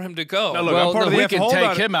wait for him to go. Now, look, I'm part of the we can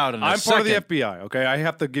take him out in a I'm part of the second. FBI, okay? I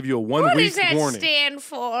have to give you a What one-week does that warning. stand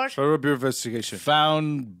for? Federal Bureau of Investigation.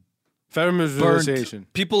 Federal investigation.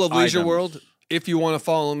 People of Leisure items. World, if you want to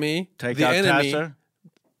follow me, Take the out enemy Tasser.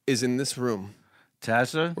 is in this room.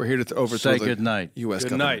 Tasser, We're here to overthrow say the good night. U.S.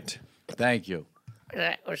 Good government. night. Thank you.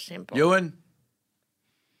 That was simple. Ewan?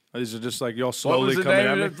 These are just like y'all What slowly was the coming name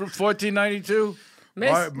at me. of it? 1492?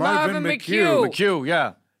 Marvin McHugh. McHugh,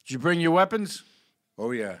 yeah. Did you bring your weapons?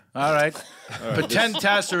 Oh, yeah. All right. Pretend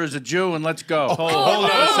Tasser is a Jew and let's go. Hold on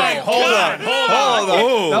a second. Hold on.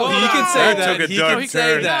 No, he can say that. took a He dark can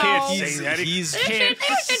say turn. that. Can't He's- say that. he's-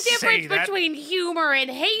 There's a difference between humor and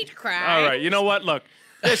hate crime. All right, you know what? Look,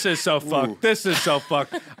 this is so fucked. This is so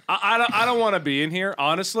fucked. I don't want to be in here,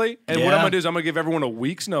 honestly. And what Yeah. I'm going to do is I'm going to give everyone a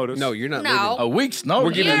week's notice. No, you're not No. leaving. A week's notice?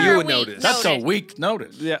 We're giving You're you a a week notice. That's a notice. week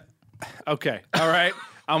notice. Yeah. Okay. All right.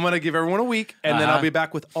 I'm going to give everyone a week, and then Uh-huh. I'll be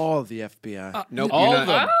back with all of the FBI. Nope, All you're of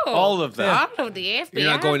not. them. Oh. All of them. All of the FBI. You're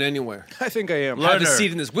not going anywhere. I think I am. Have a Lerner.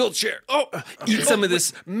 seat in this wheelchair. Oh, eat some of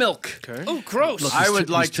this milk. Okay. Oh, gross. Look, I he's would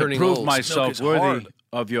tu- like he's to turning prove old. myself Milk is worthy hard.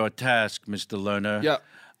 of your task, Mr. Lerner. Yeah.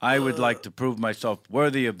 I would like to prove myself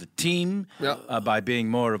worthy of the team by being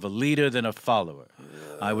more of a leader than a follower.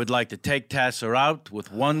 I would like to take Tasser out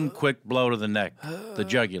with one quick blow to the neck, the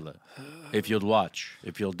jugular. If you'll watch,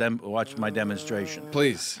 watch my demonstration.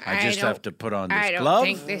 Please. I just don't- have to put on this I don't glove.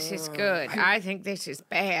 think this is good. I think this is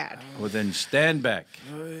bad. Well, then stand back.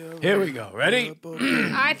 Here we go. Ready?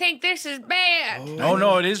 I think this is bad. Oh,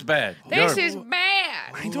 no, it is bad. This You're- is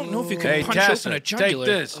bad. I don't know if you can Hey, punch Tasser, open a take jugular.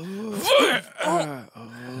 this. I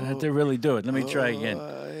have to really do it. Let me try again.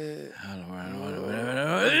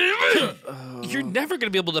 You're never going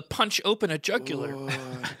to be able to punch open a jugular.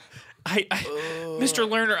 Mr.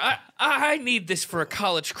 Lerner, I need this for a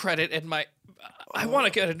college credit, and I want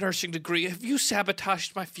to get a nursing degree. Have you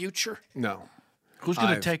sabotaged my future? No. Who's going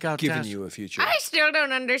to I've take out given Tasser? you a future. I still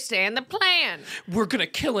don't understand the plan. We're going to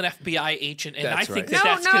kill an FBI agent, and That's I think right.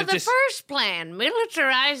 that's No, going to the just... first plan,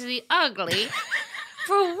 militarize the ugly.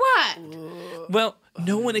 For what? Well,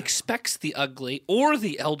 no one expects the ugly or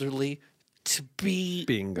the elderly to be...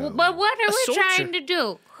 Bingo. But what are A we soldier. trying to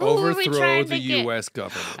do? Who are we Overthrow trying the to get? U.S.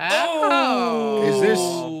 government. Oh.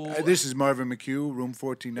 Is this is Marvin McHugh, room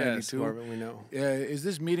 1492? Yes, Marvin, we know. Is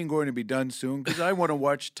this meeting going to be done soon? Because I want to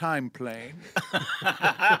watch Time Plane.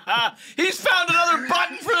 He's found another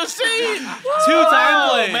button for the scene. Two-time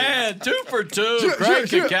plane. Oh, man, 2 for 2. Craig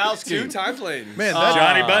Kikowski. Two-time plane. Man,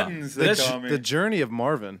 Johnny Buttons, they call me. the journey of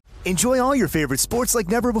Marvin. Enjoy all your favorite sports like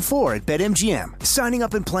never before at BetMGM. Signing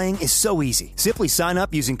up and playing is so easy. Simply sign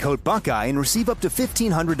up using code Buckeye and receive up to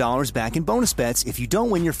 $1,500 back in bonus bets if you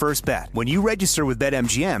don't win your first bet. When you register with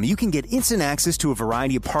BetMGM, you can get instant access to a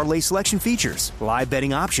variety of parlay selection features, live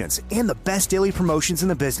betting options, and the best daily promotions in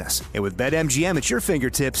the business. And with BetMGM at your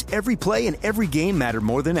fingertips, every play and every game matter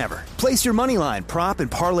more than ever. Place your moneyline, prop,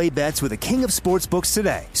 and parlay bets with the king of sportsbooks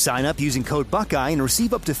today. Sign up using code Buckeye and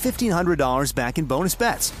receive up to $1,500 back in bonus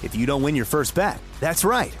bets if you don't win your first bet. That's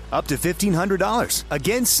right, up to $1,500.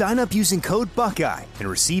 Again, sign up using code Buckeye and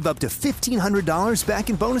receive up to $1,500 back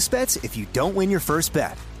in bonus bets if you don't win your first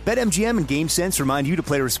bet. BetMGM and GameSense remind you to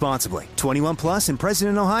play responsibly. 21 plus and present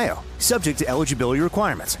in Ohio. Subject to eligibility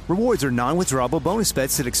requirements. Rewards are non-withdrawable bonus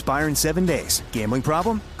bets that expire in 7 days. Gambling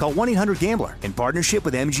problem? Call 1-800-GAMBLER in partnership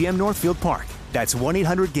with MGM Northfield Park. That's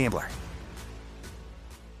 1-800-GAMBLER.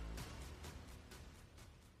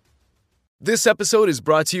 This episode is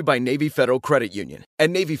brought to you by Navy Federal Credit Union. At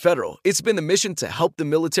Navy Federal, it's been the mission to help the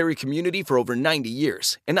military community for over 90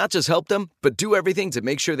 years. And not just help them, but do everything to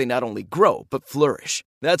make sure they not only grow, but flourish.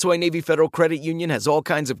 That's why Navy Federal Credit Union has all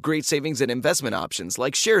kinds of great savings and investment options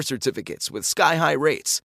like share certificates with sky-high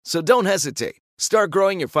rates. So don't hesitate. Start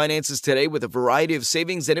growing your finances today with a variety of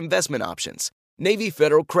savings and investment options. Navy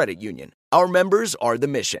Federal Credit Union. Our members are the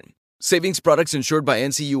mission. Savings products insured by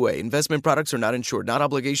NCUA. Investment products are not insured, not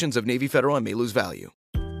obligations of Navy Federal and may lose value.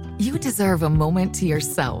 You deserve a moment to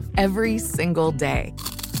yourself every single day.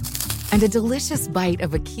 And a delicious bite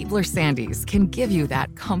of a Keebler Sandies can give you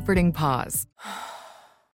that comforting pause.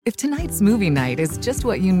 If tonight's movie night is just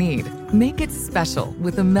what you need, make it special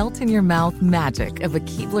with the melt-in-your-mouth magic of a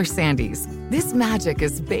Keebler Sandies. This magic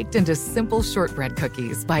is baked into simple shortbread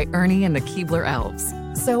cookies by Ernie and the Keebler Elves.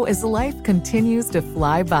 So as life continues to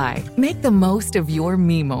fly by, make the most of your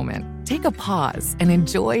me moment. Take a pause and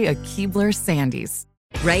enjoy a Keebler Sandies.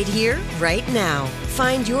 Right here, right now.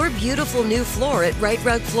 Find your beautiful new floor at Right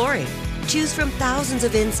Rug Flooring. Choose from thousands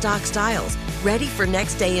of in-stock styles, ready for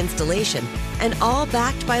next day installation, and all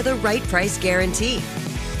backed by the right price guarantee.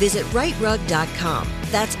 Visit rightrug.com.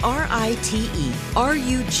 That's RITERUG.com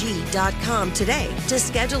today to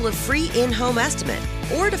schedule a free in-home estimate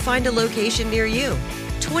or to find a location near you.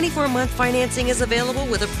 24-month financing is available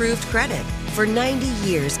with approved credit. For 90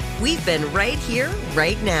 years, we've been right here,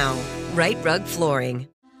 right now. Right Rug Flooring.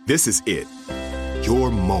 This is it.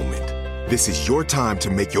 Your moment. This is your time to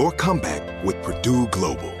make your comeback with Purdue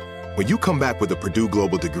Global. When you come back with a Purdue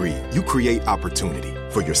Global degree, you create opportunity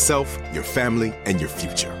for yourself, your family, and your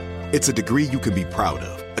future. It's a degree you can be proud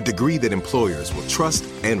of, a degree that employers will trust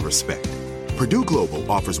and respect. Purdue Global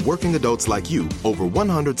offers working adults like you over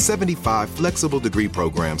 175 flexible degree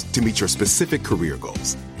programs to meet your specific career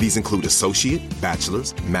goals. These include associate,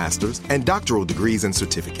 bachelor's, master's, and doctoral degrees and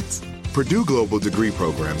certificates. Purdue Global degree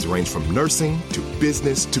programs range from nursing to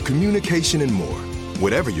business to communication and more.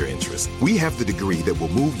 Whatever your interest, we have the degree that will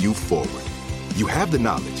move you forward. You have the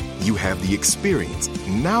knowledge, you have the experience.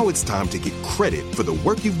 Now it's time to get credit for the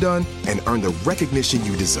work you've done and earn the recognition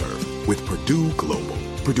you deserve with Purdue Global,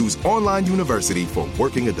 Purdue's online university for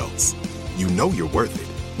working adults. You know you're worth it.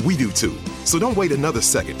 We do too. So don't wait another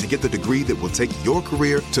second to get the degree that will take your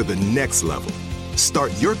career to the next level.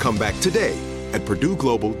 Start your comeback today at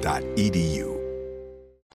purdueglobal.edu.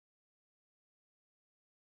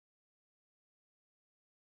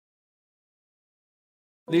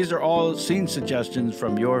 These are all scene suggestions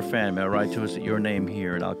from your fan mail. Write to us at your name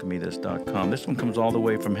here at alchemythis.com. This one comes all the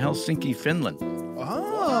way from Helsinki, Finland.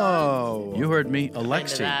 Oh. You heard me,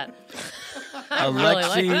 Alexi. Really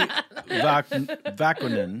like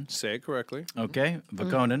Vakonen. Say it correctly. Okay,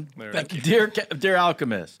 Vakonen. Thank you. Dear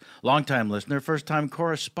Alchemist, longtime listener, first-time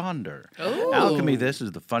corresponder. Ooh. Alchemy This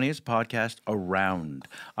is the funniest podcast around.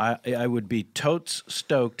 I would be totes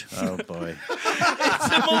stoked. Oh, boy.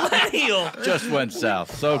 It's a millennial. Just went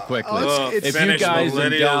south so quickly. If you guys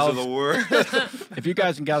and gals, if you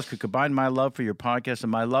guys and gals could combine my love for your podcast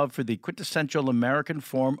and my love for the quintessential American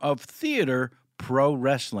form of theater, pro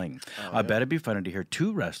wrestling. I bet it'd be funny to hear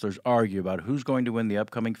two wrestlers argue about who's going to win the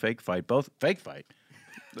upcoming fake fight. Both fake fight.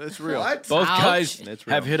 That's real. What? Both guys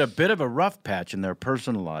have hit a bit of a rough patch in their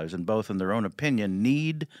personal lives, and both, in their own opinion,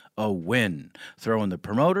 need a win. Throw in the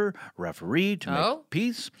promoter, referee to make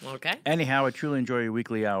peace. Okay. Anyhow, I truly enjoy your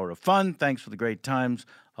weekly hour of fun. Thanks for the great times.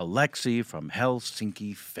 Alexi from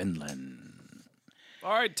Helsinki, Finland.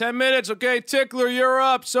 All right, 10 minutes. Okay, Tickler, you're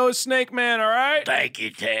up. So is Snake Man, all right? Thank you,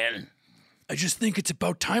 Tan. I just think it's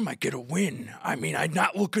about time I get a win. I mean, I'm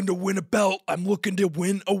not looking to win a belt. I'm looking to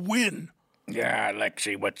win a win. Yeah,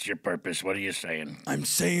 Alexi, what's your purpose? What are you saying? I'm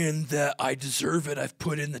saying that I deserve it. I've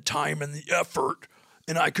put in the time and the effort,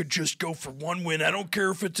 and I could just go for one win. I don't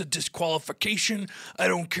care if it's a disqualification. I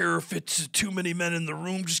don't care if it's too many men in the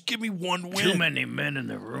room. Just give me one win. Too many men in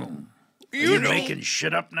the room. You know, making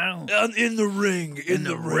shit up now? In the ring. In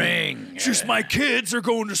the ring. It's just my kids are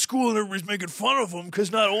going to school and everybody's making fun of them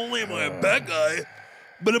because not only am I a bad guy,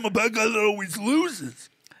 but I'm a bad guy that always loses.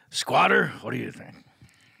 Squatter, what do you think?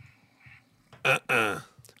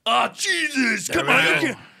 Oh, Jesus. Come on.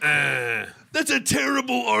 You can't. That's a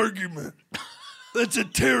terrible argument. That's a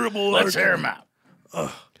terrible Let's argument. hear him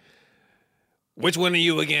out. Which one are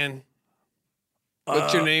you again?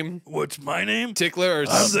 What's your name? What's my name? Tickler or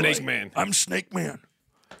I'm Snake Man? I'm Snake Man.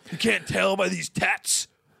 You can't tell by these tats.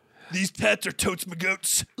 These tats are totes my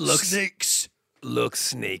goats. Snakes. Look,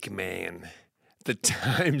 Snake Man. The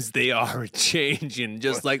times they are changing,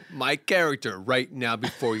 just like my character right now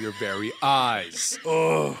before your very eyes.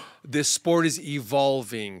 Oh. This sport is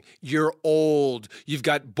evolving. You're old. You've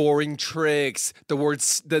got boring tricks.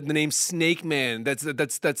 The name Snake Man. That's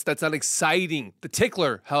not exciting. The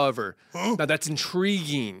tickler, however, now that's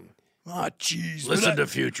intriguing. Ah, jeez. Listen to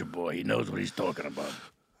Future Boy. He knows what he's talking about.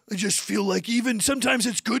 I just feel like even sometimes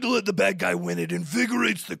it's good to let the bad guy win. It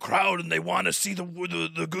invigorates the crowd, and they want to see the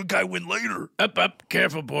good guy win later. Up.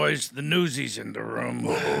 Careful, boys. The newsie's in the room.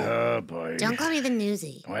 Oh, boy. Don't call me the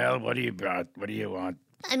newsie. Well, what do you got? What do you want?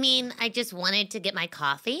 I mean, I just wanted to get my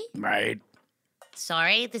coffee. Right.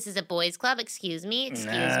 Sorry, this is a boys' club. Excuse me.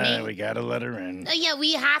 We gotta let her in. Yeah,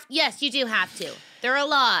 we have. Yes, you do have to. There are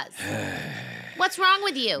laws. What's wrong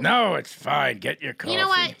with you? No, it's fine. Get your coffee. You know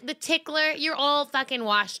what? The tickler, you're all fucking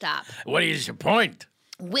washed up. What is your point?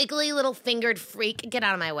 Wiggly little fingered freak. Get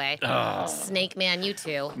out of my way. Oh. Snake Man, you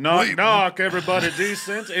too. Knock, knock, everybody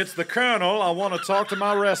decent. It's the Colonel. I want to talk to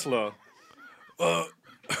my wrestler.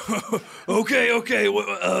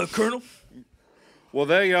 Okay, Colonel. Well,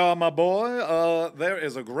 there you are, my boy. There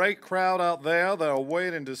is a great crowd out there that are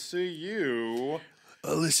waiting to see you.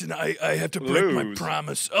 Listen, I have to break my lose.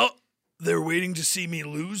 promise. Oh, they're waiting to see me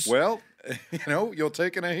lose? Well, you're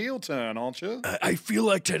taking a heel turn, aren't you? I feel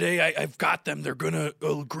like today I've got them. They're going to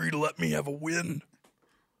agree to let me have a win.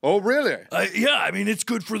 Oh, really? Yeah, I mean, it's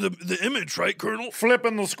good for the image, right, Colonel?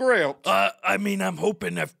 Flipping the script. I mean, I'm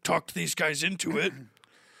hoping I've talked these guys into it.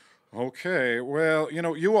 Okay, well,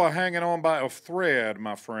 you are hanging on by a thread,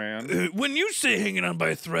 my friend. When you say hanging on by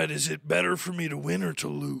a thread, is it better for me to win or to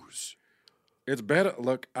lose? It's better.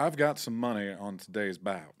 Look, I've got some money on today's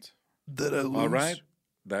bout. That I lose? All right?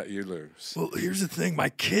 That you lose. Well, here's the thing. My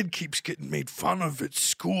kid keeps getting made fun of at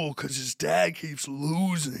school because his dad keeps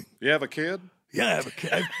losing. You have a kid? Yeah, I have a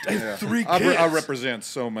kid. I have 3 kids. I represent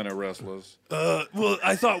so many wrestlers. Well,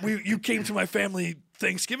 I thought you came to my family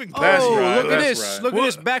Thanksgiving. That's right. Look at that's this. right. Look at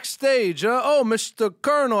this backstage. Oh, Mr.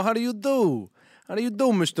 Colonel, how do you do? How do you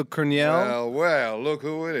do, Mr. Cornell? Well, look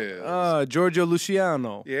who it is. Giorgio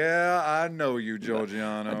Luciano. Yeah, I know you,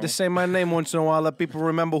 Georgiano. I just say my name once in a while, let people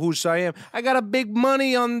remember who I am. I got a big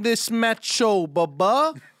money on this match show,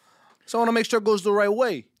 baba. So I want to make sure it goes the right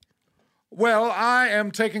way. Well, I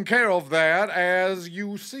am taking care of that, as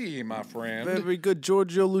you see, my friend. Very good,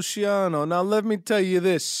 Giorgio Luciano. Now, let me tell you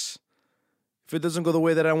this. If it doesn't go the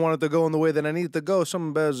way that I want it to go and the way that I need it to go,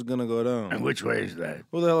 something bad is going to go down. And which way is that?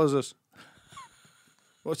 Who the hell is this?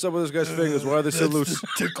 What's up with this guy's fingers? Why are they so That's loose? the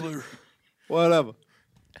tickler. Whatever.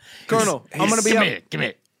 Colonel, I'm going to be out. Come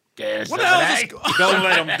here. What the hell is this?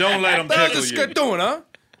 Don't let him What the hell is tickle this you. guy doing, huh?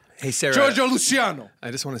 Hey, Sarah. Giorgio Luciano.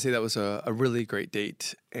 I just want to say that was a really great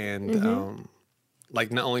date. And,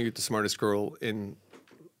 not only are you the smartest girl in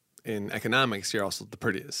economics, you're also the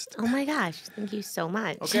prettiest. Oh my gosh, thank you so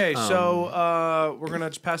much. Okay, so we're going to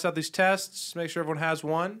just pass out these tests, make sure everyone has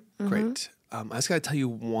one. Great. I just got to tell you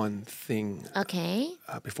one thing Okay.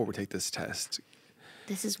 before we take this test.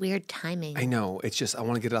 This is weird timing. I know. It's just I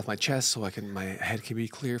want to get it off my chest so my head can be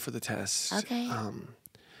clear for the test. Okay.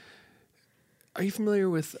 Are you familiar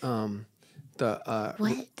with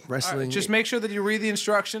the wrestling? Just make sure that you read the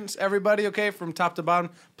instructions, everybody, okay, from top to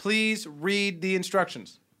bottom. Please read the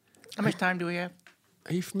instructions. How much time do we have?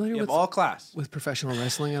 Are you familiar You with have all class. with professional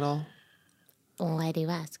wrestling at all? Why do you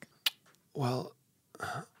ask? Well,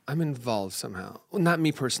 I'm involved somehow. Well, not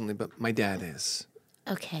me personally, but my dad is.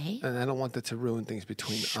 Okay. And I don't want that to ruin things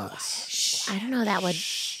between us. I don't know.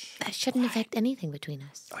 That shouldn't affect anything between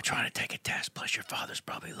us. I'm trying to take a test, plus your father's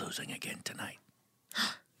probably losing again tonight.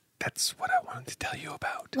 That's what I wanted to tell you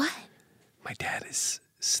about. What? My dad is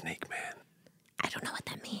Snake Man. I don't know what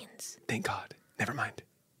that means. Thank God. Never mind.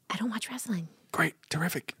 I don't watch wrestling. Great.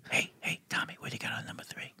 Terrific. Hey, Tommy, what do you got on number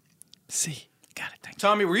 3? C. Got it, thank you.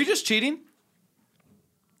 Tommy, were you just cheating?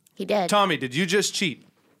 He did. Tommy, did you just cheat?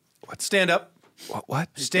 What? Stand up. What?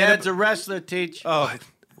 Stand Dad's up. a wrestler, Teach. Oh,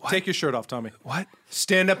 take your shirt off, Tommy. What?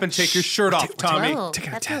 Stand up and take your shirt off, Tommy. Whoa, taking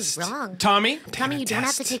a that test. feels wrong. Tommy? Tommy, you don't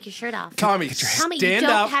have to take your shirt off. Tommy, Tommy, you stand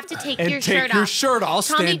don't up have to take and your take shirt your off. shirt off.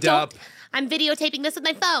 I'll Tommy, stand don't. up. I'm videotaping this with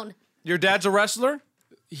my phone. Your dad's a wrestler?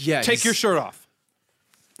 Yeah. Take your shirt off.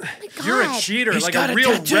 Oh my God. You're a cheater, He's like got a a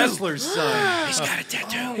real tattoo. wrestler's son. He's got a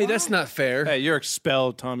tattoo. Hey, that's not fair. Hey, you're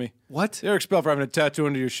expelled, Tommy. What? You're expelled for having a tattoo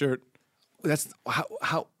under your shirt. That's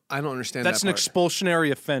how I don't understand That's that an part.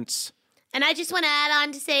 expulsionary offense. And I just want to add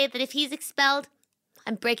on to say that if he's expelled,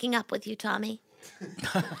 I'm breaking up with you, Tommy.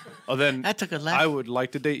 Oh, then That took a left. I would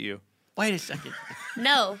like to date you. Wait a second.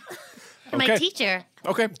 No. My Okay. teacher.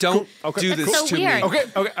 Okay. Don't Okay. do That's this so to weird. me. Okay.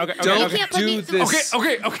 Don't You can't put me- do this.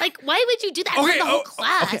 Okay. Like, why would you do that Okay, to the whole oh,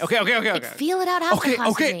 class? okay. Like, feel it out after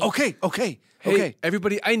class with me. Hey,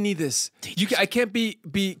 everybody, I need this. I can't be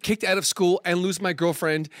kicked out of school and lose my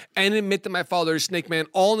girlfriend and admit that my father is Snake Man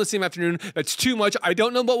all in the same afternoon. That's too much. I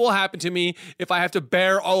don't know what will happen to me if I have to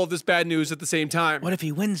bear all of this bad news at the same time. What if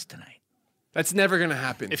he wins tonight? That's never going to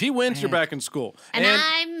happen. If he wins, you're back in school. And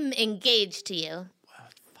I'm engaged to you.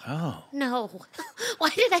 Oh. No. Why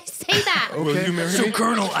did I say that? So,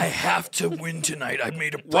 Colonel, I have to win tonight. I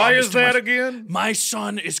made a promise. Why is to my- that again? My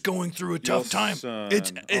son is going through a tough time.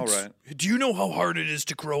 It's All right. Do you know how hard it is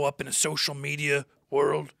to grow up in a social media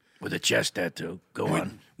world? With a chest tattoo. Go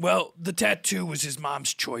on. Well, the tattoo was his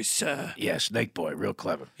mom's choice. Yeah, Snake Boy, real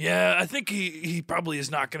clever. Yeah, I think he probably is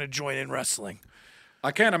not going to join in wrestling.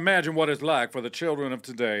 I can't imagine what it's like for the children of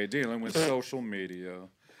today dealing with social media.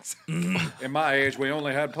 In my age, we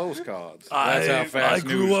only had postcards. That's how fast I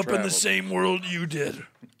grew news up in the traveled. same world you did.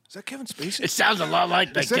 Is that Kevin Spacey? It sounds a lot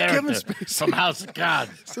like the Is that Kevin character Spacey? from House of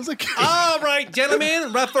Cards. Sounds like All right,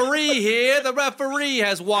 gentlemen, referee here. The referee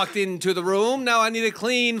has walked into the room. Now I need a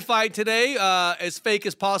clean fight today, as fake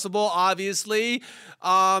as possible, obviously.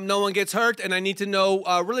 No one gets hurt, and I need to know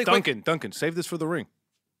really quick. Duncan, save this for the ring.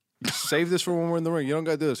 Save this for when we're in the ring. You don't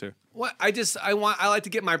got to do this here. What? I like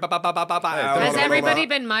to get my out. Has everybody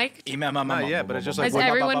been mic'd? Not yet, but it's just like Has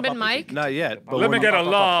everyone been mic'd? Not yet. But Let me get a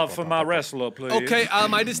love for my wrestler, please. Okay,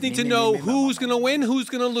 I just need to know who's gonna win, who's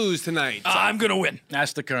gonna lose tonight. I'm going to win.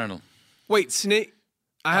 That's the Colonel. Wait, Snake.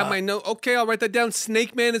 I have my note. Okay, I'll write that down.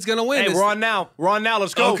 Snake Man is gonna win. Hey, we're on now.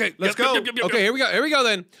 Let's go. Okay, let's go. Okay, here we go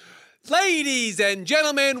then. Ladies and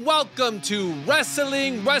gentlemen, welcome to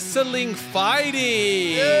Wrestling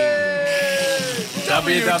Fighting.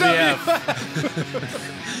 WWF.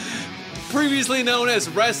 Previously known as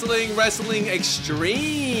Wrestling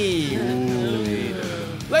Extreme.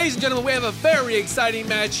 Ladies and gentlemen, we have a very exciting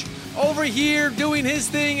match. Over here doing his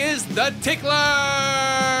thing is the Tickler.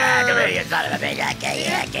 And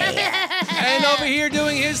over here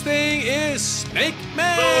doing his thing is Snake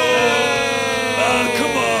Man.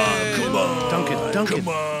 Come on. Duncan,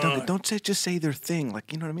 don't just say their thing.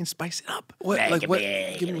 Like, you know what I mean? Spice it up. What? Like what?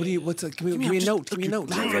 Give me a note. Give me a note.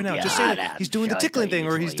 Right now. Just say that he's doing the tickling thing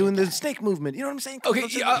or he's doing the snake movement. You know what I'm saying? Okay,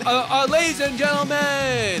 ladies and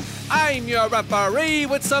gentlemen, I'm your referee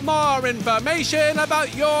with some more information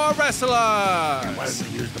about your wrestler. Why doesn't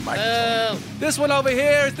he use the microphone? This one over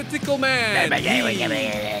here is the Tickle Man.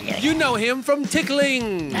 You know him from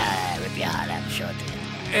tickling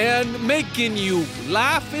and making you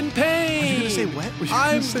laugh in pain. Were you gonna say wet? Were you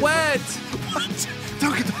I'm gonna say wet. What?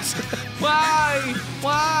 Duncan, don't say that.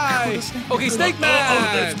 Why? Okay, Snake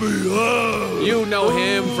Man. That's me. You know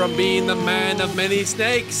him from being the man of many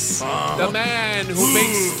snakes. The man who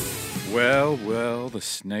makes... Well, the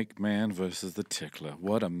Snake Man versus the Tickler.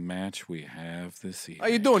 What a match we have this evening. How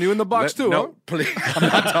you doing? You in the box too, no, huh? please. I'm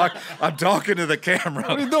not talking. I'm talking to the camera.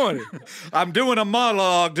 What are you doing? I'm doing a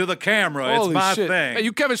monologue to the camera. Holy it's my shit. thing. Hey,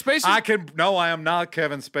 you Kevin Spacey? I am not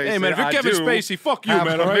Kevin Spacey. Hey, man, if you're I Kevin do Spacey, fuck you, have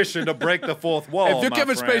man, all right? permission to break the fourth wall. Hey, if you're my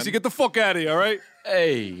Kevin friend. Spacey, get the fuck out of here, all right?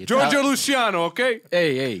 Hey. Giorgio Luciano, okay?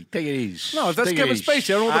 Hey, take it easy. No, if that's Take it Kevin easy.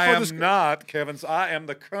 Spacey, I don't know what the I fuck am this... not Kevin. I am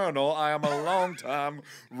the Colonel. I am a long-time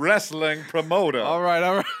wrestling promoter. All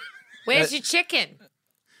right. Where's your chicken?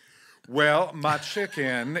 Well, my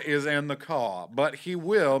chicken is in the car, but he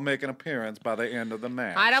will make an appearance by the end of the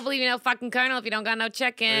match. I don't believe you no fucking Colonel if you don't got no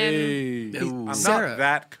chicken. Hey. I'm Sarah. not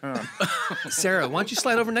that Colonel. Sarah, why don't you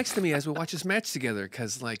slide over next to me as we watch this match together?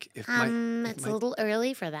 Because, like, if It's a little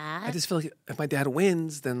early for that. I just feel like if my dad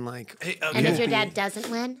wins, then, like... And if your dad doesn't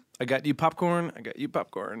win? I got you popcorn.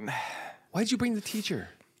 Why'd you bring the teacher?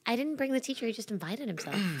 I didn't bring the teacher. He just invited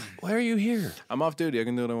himself. Why are you here? I'm off duty. I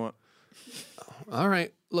can do what I want. All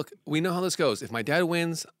right. Look, we know how this goes. If my dad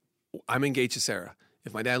wins, I'm engaged to Sarah.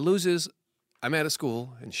 If my dad loses, I'm out of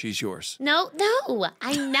school and she's yours. No.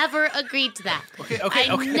 I never agreed to that.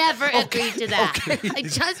 I never agreed to that. I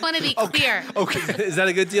just want to be clear. Okay. Is that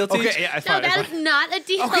a good deal, Teach? Okay, No, that is not a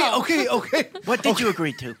deal. Okay. What did you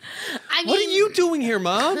agree to? I mean, What are you doing here,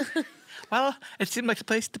 Mom? Well, it seemed like the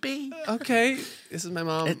place to be. Okay. This is my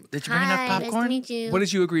mom. Did you bring enough Hi, popcorn? nice to meet you. What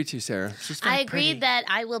did you agree to, Sarah? I agreed that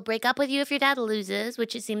I will break up with you if your dad loses,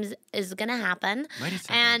 which it seems is going to happen. Wait a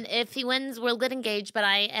second. And if he wins, we'll get engaged. But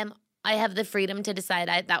I have the freedom to decide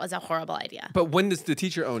that was a horrible idea. But when does the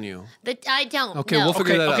teacher own you? I don't. Okay, no. we'll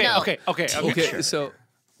figure that out. No. Okay. So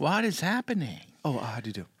What is happening? Oh, how do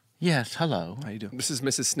you do? Yes, hello. How you do? this is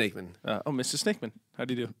Mrs. Snakeman. Mrs. Snakeman. How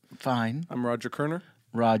do you do? Fine. I'm Roger Kerner.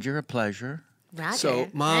 Roger, a pleasure. Roger. So,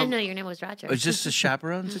 Mom- I didn't know your name was Roger. Is this a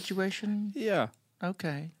chaperone situation? Yeah.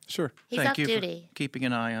 Okay. Sure. He's Thank off you duty. for keeping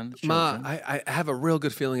an eye on the Ma, children. I have a real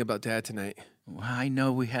good feeling about Dad tonight. Well, I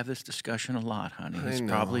know we have this discussion a lot, honey. I It's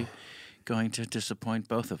know. probably going to disappoint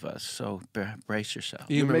both of us, so brace yourself.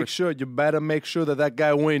 You better make sure that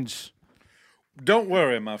guy wins. Don't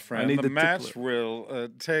worry, my I friend. need The the match tickler. will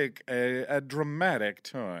take a dramatic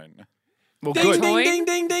turn. Well, Ding, good. ding, ding,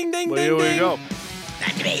 ding, ding, ding, Well, ding, here we ding. go.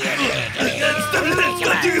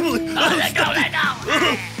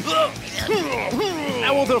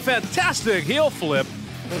 That was a fantastic heel flip.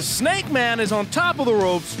 The Snake Man is on top of the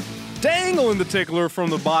ropes, dangling the tickler from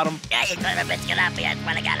the bottom. Yeah, you got a biscuit up here.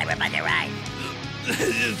 When I got everybody right.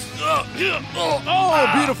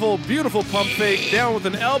 Oh, beautiful, beautiful pump fake. Down with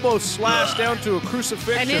an elbow slash down to a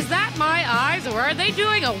crucifixion. And is that my eyes, or are they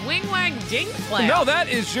doing a wing wang ding flap? No, that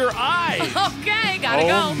is your eye. Okay, gotta go.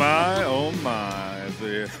 Oh my.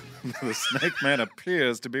 The Snake Man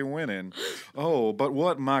appears to be winning. Oh, but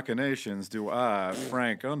what machinations do I,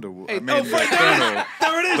 Frank Underwood, Hey, the Colonel,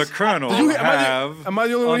 There it is. the Colonel Am I have am I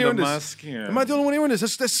the only one under hearing my this? skin? Am I the only one hearing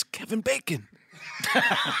this? That's Kevin Bacon.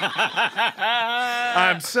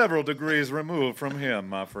 I'm several degrees removed from him,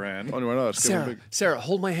 my friend. Oh, no, it's Kevin Sarah, Bacon. Sarah,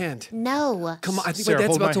 hold my hand. No. Come on, I think Sarah, my dad's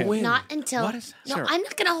hold about my to hand. win. Not until. What is- No, Sarah. I'm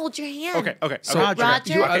not gonna hold your hand. Okay. So,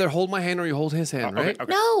 Roger. you either hold my hand or you hold his hand, right?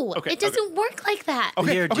 No, it doesn't work like that.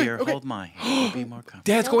 Here, dear, hold my hand. It'll be more comfortable.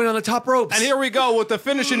 Dad's going on the top ropes. And here we go with the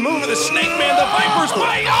finishing move of the Snake Man, the Viper's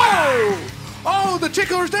Way. Oh, the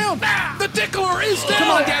tickler's down. The tickler is down. Come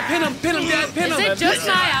on, Dad, pin him, Dad, pin Is him. it just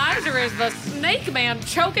my eyes, or is the Snake Man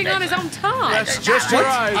choking on his own tongue? That's just your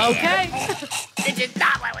eyes. Okay. This is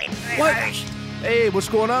not what we What? Hey, what's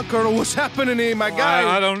going on, Colonel? What's happening here, my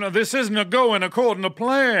guy? I don't know. This isn't going according to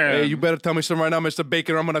plan. Hey, you better tell me something right now, Mr.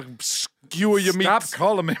 Bacon, or I'm going to skewer your meat. Stop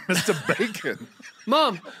calling me Mr. Bacon.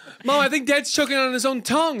 Mom, I think Dad's choking on his own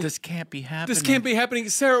tongue. This can't be happening. This can't be happening.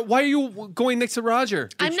 Sarah, why are you going next to Roger?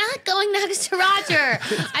 I'm not going next to Roger.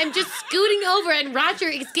 I'm just scooting over, and Roger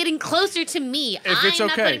is getting closer to me. If it's I'm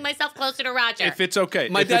not okay. putting myself closer to Roger. If it's okay.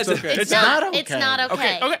 My if dad's- it's okay. It's not okay. It's not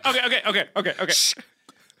okay. Okay.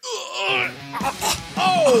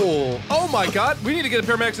 Oh my God! We need to get a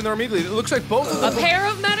paramedics in there immediately. It looks like both of A them. pair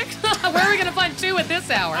of medics? Where are we gonna find two at this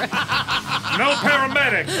hour? No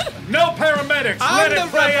paramedics. No paramedics. I'm Let the it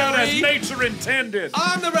play out as referee. nature intended.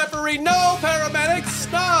 I'm the referee. No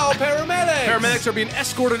paramedics. No paramedics. Paramedics are being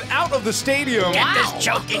escorted out of the stadium. Get this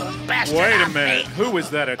choking bastard Wait a off minute. me. Who is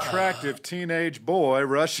that attractive teenage boy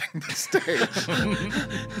rushing the stage?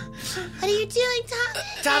 What are you doing,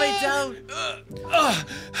 Tommy?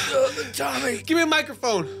 Tommy, give me a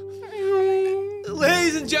microphone.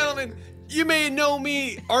 Ladies and gentlemen, you may know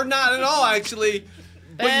me or not at all, actually,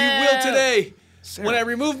 but you will today. When I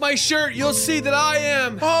remove my shirt, you'll see that I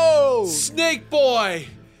am Snake Boy.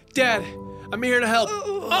 Dad, I'm here to help.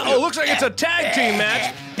 Uh-oh, looks like it's a tag team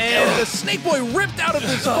match. And the Snake Boy ripped out of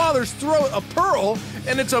his father's throat a pearl,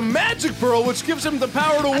 and it's a magic pearl which gives him the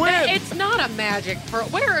power to win. It's not a magic pearl.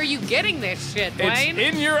 Where are you getting this shit, Dwayne?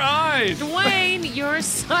 It's in your eyes. Dwayne, you're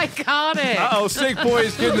psychotic. Uh-oh, Snake Boy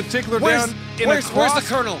is getting the tickler Where's down in a where's the cross.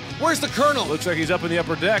 Colonel? Where's the Colonel? Looks like he's up in the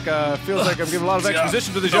upper deck. Feels like I'm giving a lot of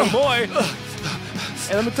exposition to this young boy.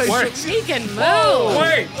 And let me tell you something. He can move.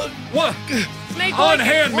 Wait. What? Snake Boy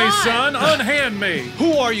Unhand can me, fly. son. Unhand me.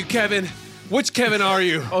 Who are you, Kevin? Which Kevin are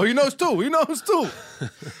you? Oh, he knows too. He knows too.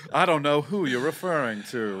 I don't know who you're referring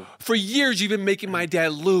to. For years, you've been making my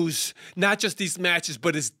dad lose not just these matches,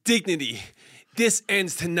 but his dignity. This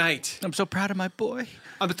ends tonight. I'm so proud of my boy.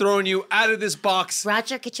 I'm throwing you out of this box.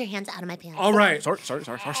 Roger, get your hands out of my pants. All right. Sorry.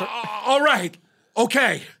 All right.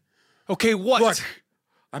 Okay. Okay, what? Look,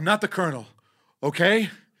 I'm not the Colonel. Okay?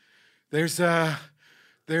 There's a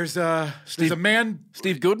man.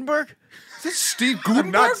 Steve Gutenberg? Is this Steve I'm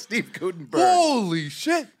Gutenberg? not Steve Gutenberg. Holy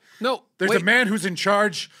shit. No, There's wait. a man who's in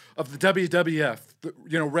charge of the WWF,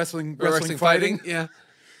 wresting Wrestling fighting, Yeah.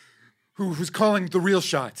 who's calling the real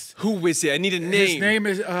shots. Who is it? I need a name. His name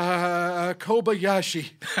is Kobayashi.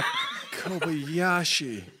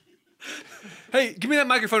 Kobayashi. Hey, give me that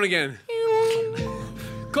microphone again.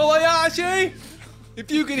 Kobayashi,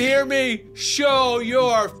 if you can hear me, show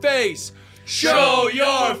your face. Show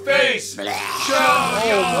your face. Show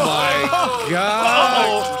Oh my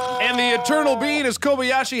God. And the eternal being, as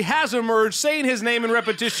Kobayashi has emerged, saying his name in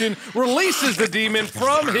repetition, releases the demon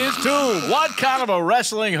from his tomb. What kind of a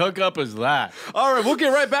wrestling hookup is that? All right, we'll get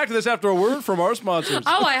right back to this after a word from our sponsors.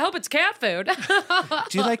 Oh, I hope it's cat food.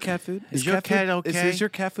 Do you like cat food? Is your cat okay? Is your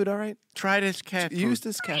cat food all right? Try this cat food. Use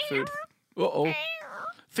this cat food. Uh-oh.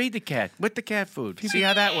 Feed the cat with the cat food. See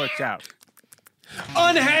how that works out.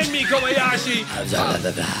 Unhand me, Kobayashi.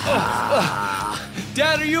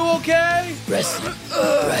 Dad, are you okay? Wrestling.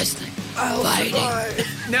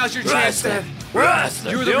 Now's your chance, then.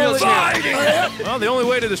 Wrestling. You're the real champ. Well, the only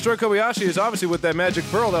way to destroy Kobayashi is obviously with that magic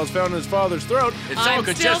pearl that was found in his father's throat. If someone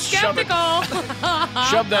could just shove that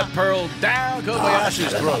pearl down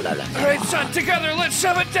Kobayashi's throat. All right, son, together, let's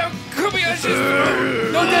shove it down Kobayashi's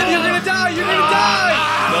throat. No, Dad, you're gonna die. You're gonna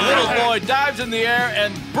die. The little boy dives in the air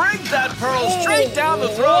and brings that pearl straight down the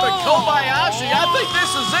throat of Kobayashi. I think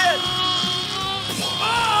this is it.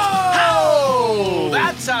 Oh!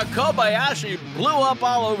 That's how Kobayashi blew up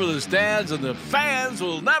all over the stands, and the fans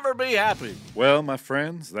will never be happy. Well, my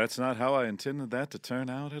friends, that's not how I intended that to turn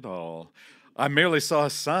out at all. I merely saw a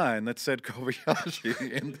sign that said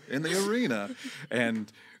Kobayashi in the arena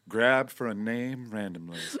and grabbed for a name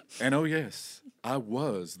randomly. And oh yes, I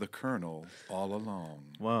was the Colonel all along.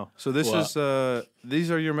 Wow. So this is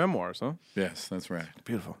these are your memoirs, huh? Yes, that's right.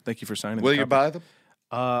 Beautiful. Thank you for signing. Will you buy them?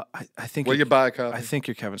 I think. Will you buy a copy? I think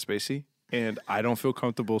you're Kevin Spacey, and I don't feel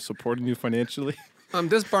comfortable supporting you financially.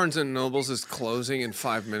 This Barnes and Nobles is closing in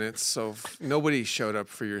 5 minutes, so nobody showed up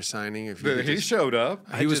for your signing. If you He showed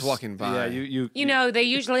up. He was walking by. Yeah, You know, they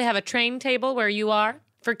usually have a train table where you are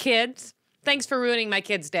for kids. Thanks for ruining my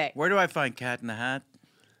kid's day. Where do I find Cat in the Hat?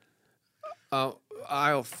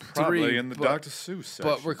 Aisle Probably 3 in the Dr. Seuss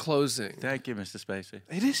section. But we're closing. Thank you, Mr. Spacey.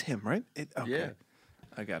 It is him, right? Okay. Yeah.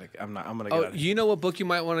 I got it. I'm gonna get Oh, out of here. you know what book you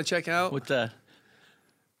might want to check out? What's that?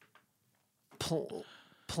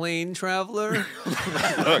 Plane Traveler.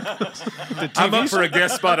 I'm up for a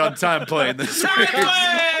guest spot on Time Plane this week.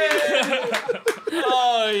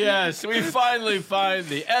 Oh, yes. We finally find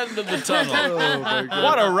the end of the tunnel.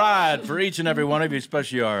 What a ride for each and every one of you,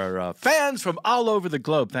 especially our fans from all over the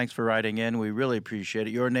globe. Thanks for writing in. We really appreciate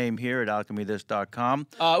it. Your name here at alchemythis.com.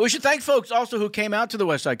 We should thank folks also who came out to the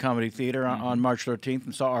West Side Comedy Theater on March 13th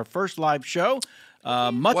and saw our first live show.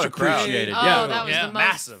 Much What a crowd. appreciated. Oh, yeah. that was the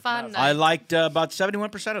most fun night. I liked about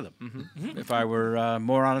 71% of them, if I were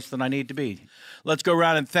more honest than I need to be. Let's go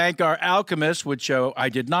around and thank our alchemists, which I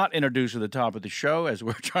did not introduce at the top of the show as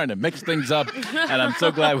we're trying to mix things up, and I'm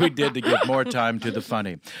so glad we did to give more time to the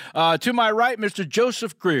funny. To my right, Mr.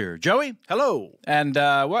 Joseph Greer. Joey? Hello. And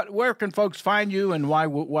where can folks find you, and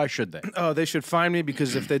why should they? Oh, they should find me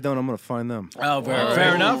because if they don't, I'm going to find them. Oh,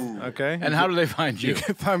 fair enough. Okay. And how do they find you? You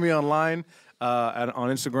can find me online. On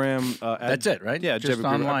Instagram. That's it, right? Yeah, Just Jebby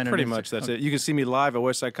Greer. online. Pretty much, that's it. You can see me live at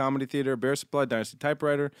West Side Comedy Theater, Bear Supply, Dynasty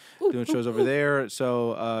Typewriter, doing shows over there.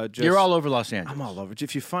 So You're all over Los Angeles. I'm all over.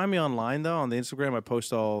 If you find me online, though, on the Instagram, I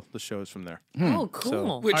post all the shows from there. Oh,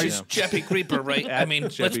 cool. Which is Jeppy Creeper, right? I mean,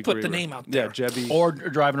 let's Jeppy put the Creeper. name out there. Yeah, Jebby. Or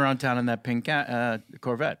driving around town in that pink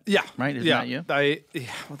Corvette. Yeah. Right? Isn't that you?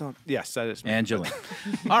 Yes, that is me. Angeline.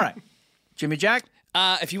 All right. Jimmy Jack?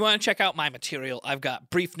 If you want to check out my material, I've got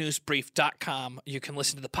briefnewsbrief.com. You can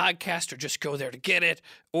listen to the podcast or just go there to get it.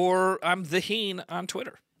 Or I'm the Heen on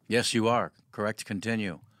Twitter. Yes, you are. Correct.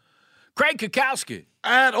 Continue. Craig Kukowski.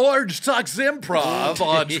 At Orange Tux Improv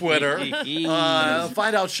on Twitter.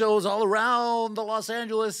 Find out shows all around the Los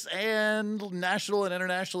Angeles and national and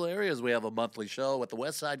international areas. We have a monthly show at the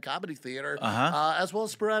West Side Comedy Theater, as well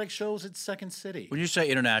as sporadic shows in Second City. When you say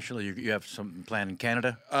international, you have something planned in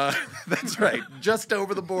Canada? That's right. Just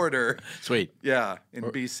over the border. Sweet. Yeah, in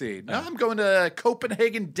BC. Now I'm going to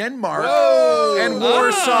Copenhagen, Denmark, Whoa! and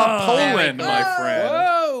Warsaw, Poland, my friend.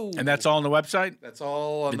 Whoa! And that's all on the website? That's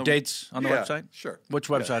all on the dates on the Yeah, website? Sure. Which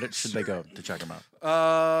website should they go to check them out?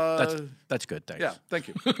 That's good, thanks. Yeah, thank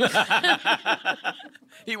you.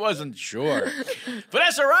 He wasn't sure.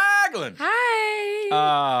 Vanessa Ragland.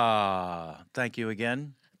 Hi. Thank you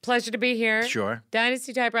again. Pleasure to be here. Sure.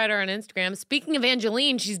 Dynasty Typewriter on Instagram. Speaking of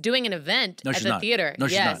Angeline, she's doing an event No, at she's the not. theater. No,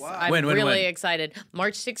 she's yes, not. Wow. I'm When, really when? excited.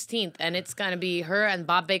 March 16th, and it's going to be her and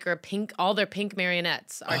Bob Baker. All their pink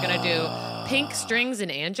marionettes are going to do Pink Strings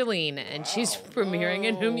and Angeline, and she's premiering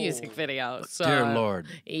a new music video. So, Dear Lord.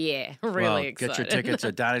 Yeah, really Well, excited. get your tickets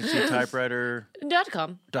at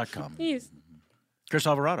dynastytypewriter.com. .com. Yes. Chris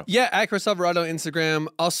Alvarado. Yeah, at Chris Alvarado Instagram.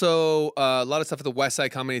 Also, a lot of stuff at the West Side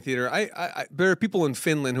Comedy Theater. There are people in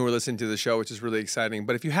Finland who are listening to the show, which is really exciting.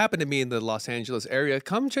 But if you happen to be in the Los Angeles area,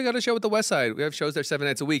 come check out a show at the West Side. We have shows there 7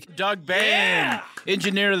 nights a week. Doug Bain,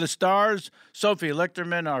 engineer of the stars. Sophie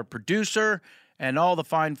Lichterman, our producer. And all the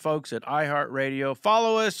fine folks at iHeartRadio.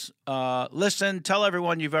 Follow us, listen, tell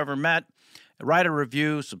everyone you've ever met. Write a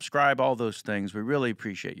review, subscribe, all those things. We really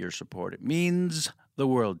appreciate your support. It means the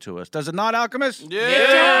world to us. Does it not, Alchemist?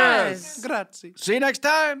 Yes. Grazie. See you next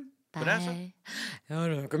time. Bye. Vanessa.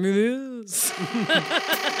 Alchemist.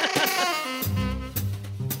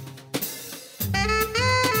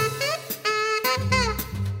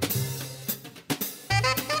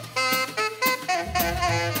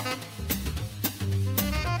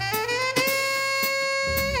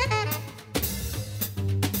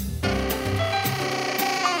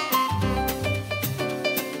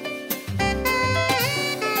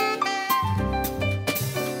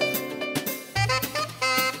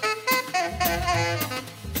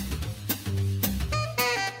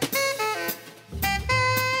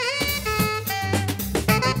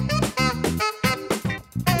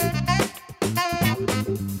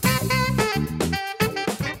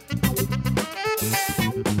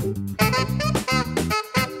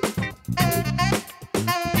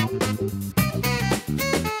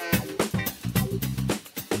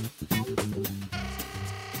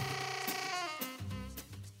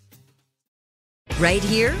 Right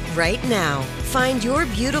here, right now. Find your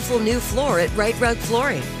beautiful new floor at Right Rug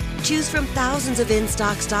Flooring. Choose from thousands of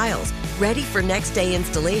in-stock styles, ready for next day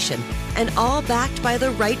installation, and all backed by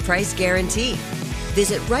the right price guarantee.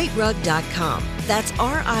 Visit rightrug.com. That's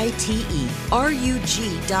RITERUG.com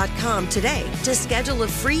today to schedule a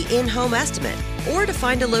free in-home estimate or to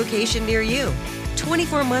find a location near you.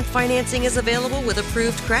 24-month financing is available with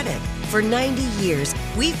approved credit. For 90 years,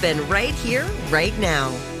 we've been right here, right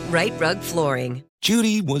now. Right Rug Flooring.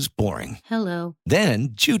 Judy was boring. Hello. Then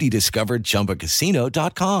Judy discovered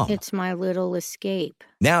ChumbaCasino.com. It's my little escape.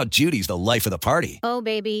 Now Judy's the life of the party. Oh,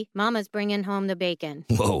 baby, mama's bringing home the bacon.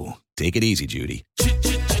 Whoa, take it easy, Judy.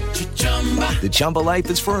 The Chumba life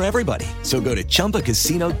is for everybody. So go to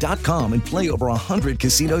ChumbaCasino.com and play over 100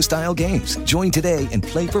 casino-style games. Join today and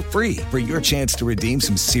play for free for your chance to redeem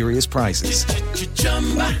some serious prizes.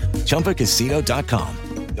 ChumbaCasino.com.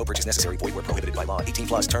 No purchase necessary. Void where prohibited by law. 18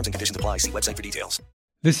 plus terms and conditions apply. See website for details.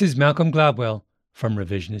 This is Malcolm Gladwell from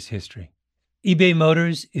Revisionist History. eBay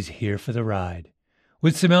Motors is here for the ride.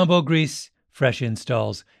 With some elbow grease, fresh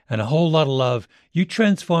installs, and a whole lot of love, you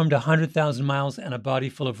transformed 100,000 miles and a body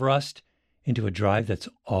full of rust into a drive that's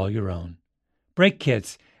all your own. Brake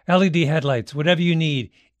kits, LED headlights, whatever you need,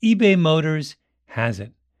 eBay Motors has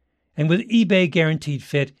it. And with eBay Guaranteed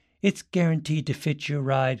Fit, it's guaranteed to fit your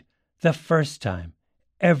ride the first time,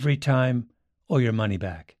 every time, or your money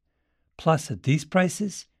back. Plus, at these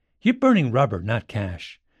prices, you're burning rubber, not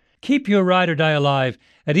cash. Keep your ride or die alive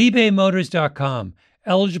at ebaymotors.com.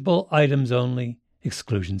 Eligible items only.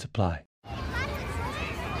 Exclusions apply.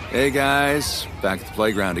 Hey, guys. Back at the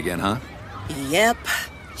playground again, huh? Yep.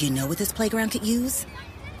 You know what this playground could use?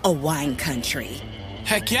 A wine country.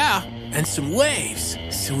 Heck yeah. And some waves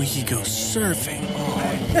so we could go surfing.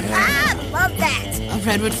 Oh, yeah. Love that. A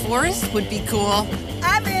redwood forest would be cool.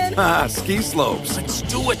 I'm in. Ski slopes. Let's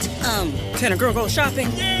do it. Can a girl go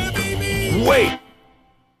shopping? Yeah, baby. Wait.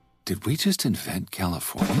 Did we just invent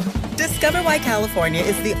California? Discover why California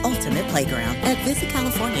is the ultimate playground at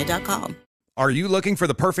visitcalifornia.com. Are you looking for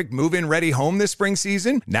the perfect move-in ready home this spring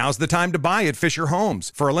season? Now's the time to buy at Fisher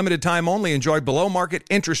Homes. For a limited time only, enjoy below-market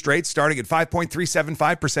interest rates starting at 5.375%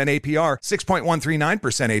 APR,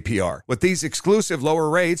 6.139% APR. With these exclusive lower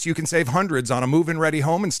rates, you can save hundreds on a move-in ready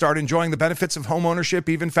home and start enjoying the benefits of home ownership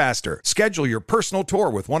even faster. Schedule your personal tour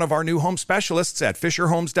with one of our new home specialists at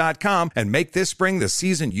FisherHomes.com and make this spring the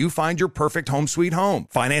season you find your perfect home sweet home.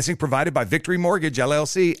 Financing provided by Victory Mortgage,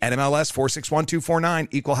 LLC, NMLS 461249,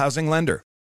 Equal Housing Lender.